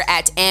Instagram and Twitter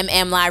at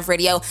M&M Live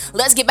Radio.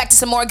 Let's get back to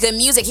some more good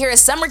music. Here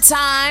is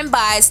Summertime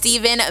by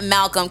Stephen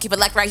Malcolm. Keep it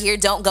locked right here.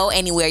 Don't go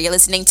anywhere. You're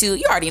listening to,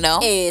 you already know,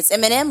 it's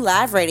M&M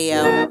Live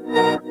Radio.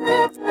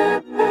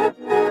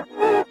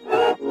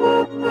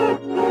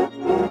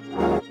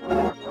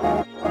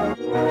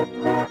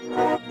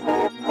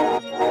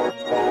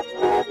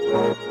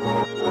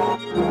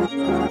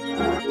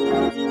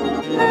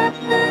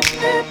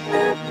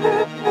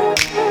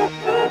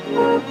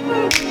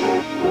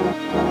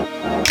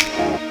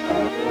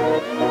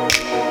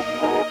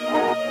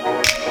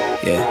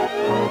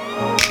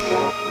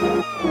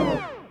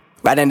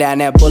 Riding down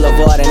that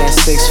boulevard in that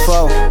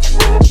 6'4",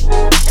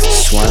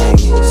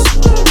 swinging,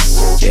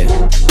 yeah.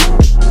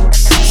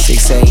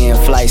 6 a.m.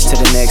 flights to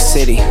the next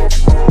city,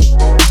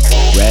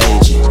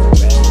 raging,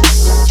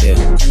 yeah.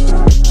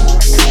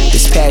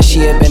 This past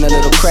year been a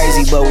little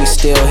crazy, but we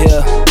still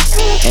here,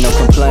 ain't no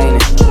complaining,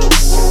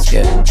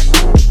 yeah.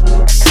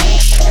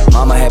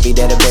 Mama happy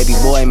that a baby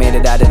boy made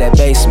it out of that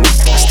basement.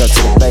 I stuck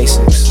to the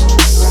basics,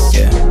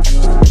 yeah,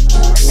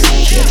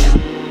 yeah.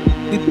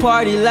 We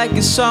party like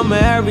it's summer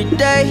every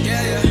day.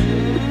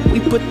 We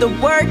put the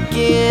work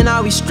in,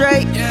 are we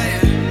straight?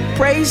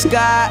 Praise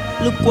God,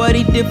 look what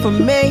he did for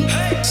me.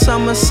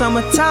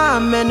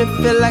 Summertime, and it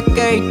feel like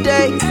every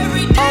day.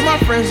 All my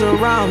friends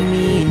around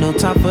me, no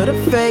time for the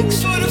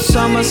fakes.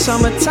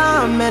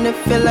 Summertime, and it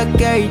feel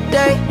like every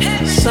day.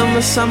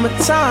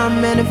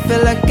 Summertime, and it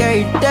feel like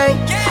every day.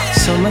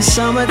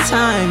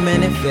 Summertime,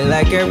 and it feel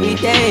like every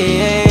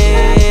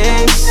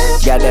day.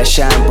 Got that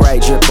shine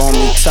bright, drip on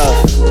me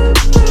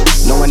tough.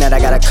 Knowing that I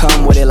gotta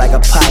come with it like a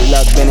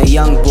potluck. Been a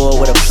young boy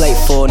with a plate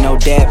full, no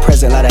dad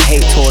present, lot of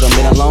hate toward him.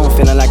 Been alone,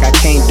 feeling like I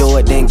can't do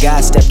it. Then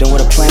God stepped in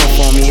with a plan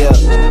for me,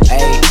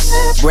 Ayy,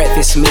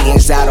 breakfast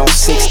meetings out on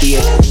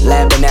 60th.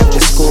 Labbing after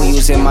school,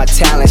 using my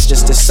talents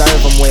just to serve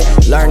them with.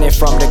 Learning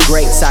from the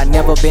greats, I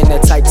never been the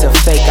type to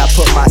fake. I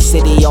put my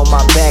city on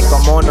my back,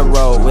 I'm on the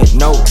road with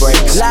no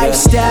brakes.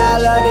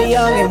 Lifestyle of the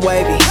young and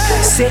wavy.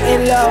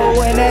 Sitting low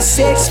in that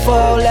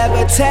 6'4",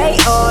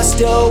 levitate on.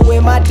 Still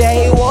with my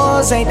day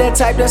ones, ain't the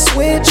type to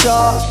switch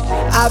off.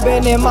 I've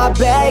been in my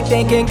bag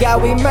thinking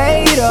God we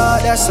made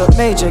up. That's a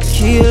major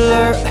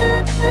killer,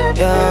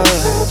 yeah.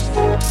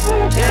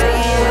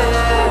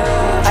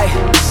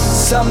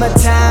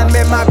 Summertime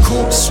in my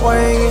coupe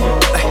swinging,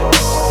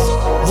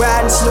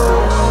 riding slow.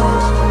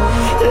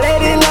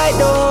 Lady like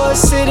the whole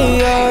city,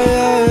 yeah,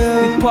 yeah,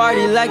 yeah. We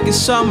party like it's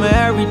summer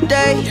every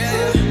day.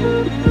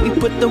 We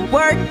put the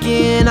work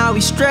in, are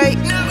we straight?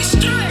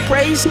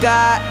 Praise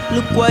God,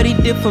 look what he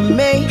did for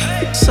me.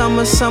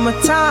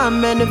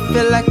 Summertime, and it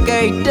feel like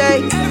every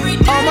day.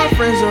 All my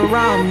friends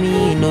around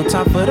me, no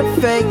time for the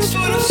fakes.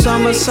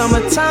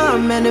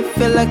 Summertime, and it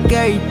feel like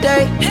every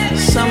day.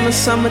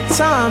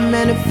 Summertime,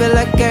 and it feel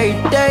like every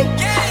day.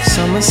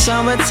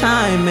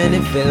 Summertime, and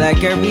it feel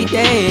like every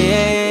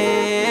day.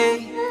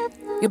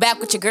 You're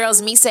back with your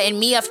girls, Meesa and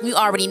Meah. You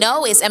already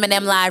know it's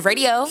M&M Live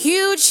Radio.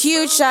 Huge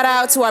shout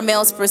out to our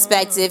male's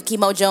perspective,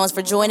 Kemo Jones,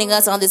 for joining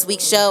us on this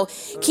week's show.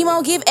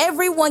 Kemo, give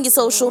everyone your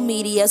social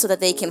media so that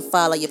they can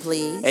follow you,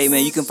 please. Hey,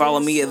 man, you can follow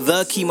me at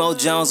the Kemo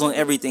Jones on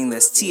everything.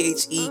 That's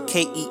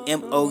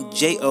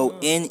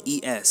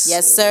TheKemoJones.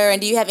 Yes, sir.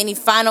 And do you have any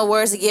final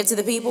words to give to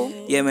the people?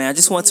 Yeah, man, I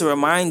just want to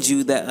remind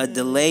you that a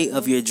delay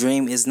of your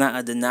dream is not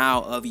a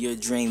denial of your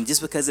dream. Just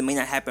because it may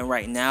not happen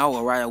right now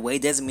or right away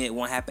doesn't mean it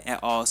won't happen at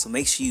all. So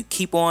make sure you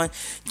keep on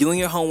doing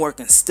your homework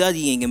and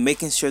studying and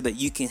making sure that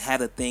you can have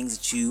the things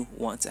that you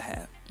want to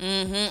have.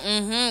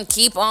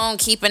 Keep on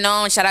keeping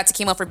on. Shout out to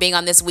Kemo for being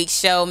on this week's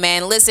show,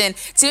 man. Listen,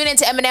 tune in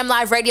to M&M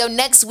Live Radio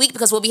next week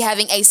because we'll be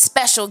having a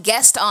special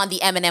guest on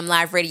the M&M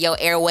Live Radio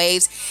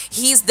airwaves.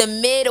 He's the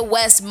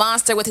Midwest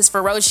monster with his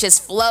ferocious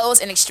flows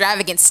and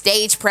extravagant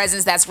stage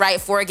presence. That's right,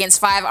 4 Against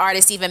 5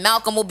 artist Stephen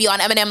Malcolm will be on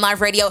M&M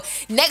Live Radio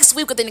next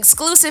week with an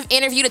exclusive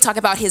interview to talk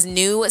about his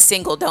new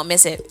single. Don't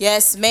miss it.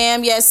 Yes,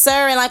 ma'am. Yes,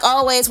 sir. And like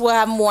always, we'll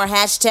have more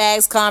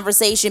hashtags,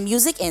 conversation,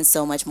 music, and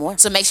so much more.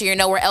 So make sure you're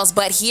nowhere else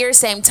but here,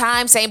 same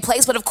time, same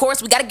place, but of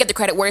course we gotta give the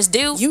credit where it's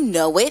due. You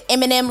know it.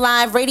 M&M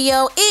Live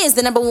Radio is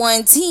the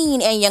 #1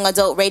 teen and young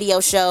adult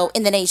radio show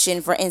in the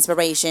nation for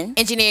inspiration.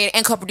 Engineered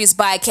and co-produced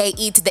by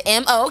KE to the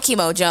MO,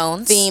 Kemo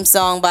Jones. Theme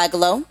song by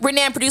Glow. Written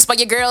and produced by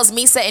your girls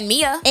Meesa and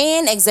Meah.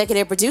 And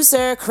executive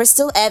producer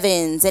Crystal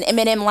Evans. And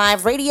M&M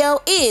Live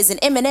Radio is an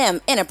M&M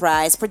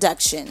Enterprise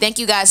production. Thank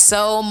you guys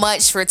so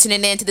much for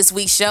tuning in to this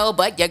week's show,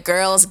 but your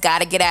girls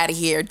gotta get out of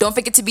here. Don't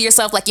forget to be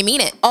yourself like you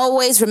mean it.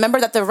 Always remember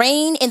that the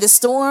rain in the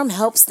storm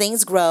helps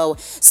things grow.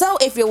 So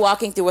if you're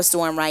walking through a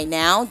storm right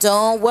now,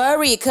 don't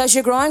worry, because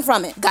you're growing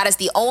from it. God is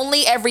the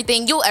only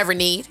everything you'll ever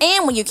need.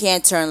 And when you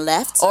can't turn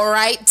left, all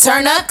right,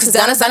 turn up, because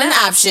down is not an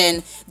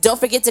option. Don't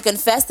forget to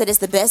confess that it's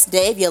the best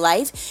day of your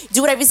life.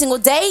 Do it every single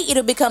day,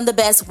 it'll become the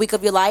best week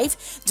of your life.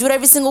 Do it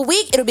every single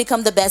week, it'll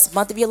become the best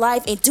month of your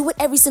life. And do it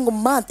every single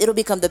month, it'll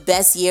become the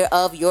best year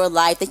of your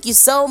life. Thank you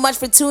so much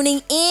for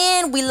tuning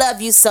in. We love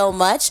you so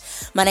much.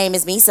 My name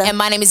is Meesa. And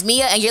my name is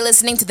Meah, and you're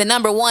listening to the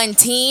 #1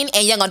 teen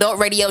and young adult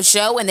radio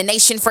show in the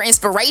nation for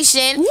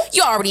inspiration.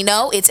 You already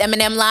know, it's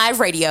M&M Live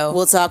Radio.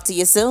 We'll talk to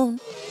you soon.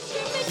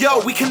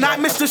 Yo, we cannot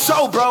miss the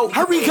show, bro.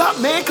 Hurry up,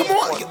 man. Come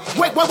on.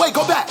 Wait.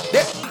 Go back.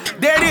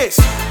 There it is.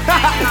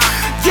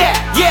 Yeah.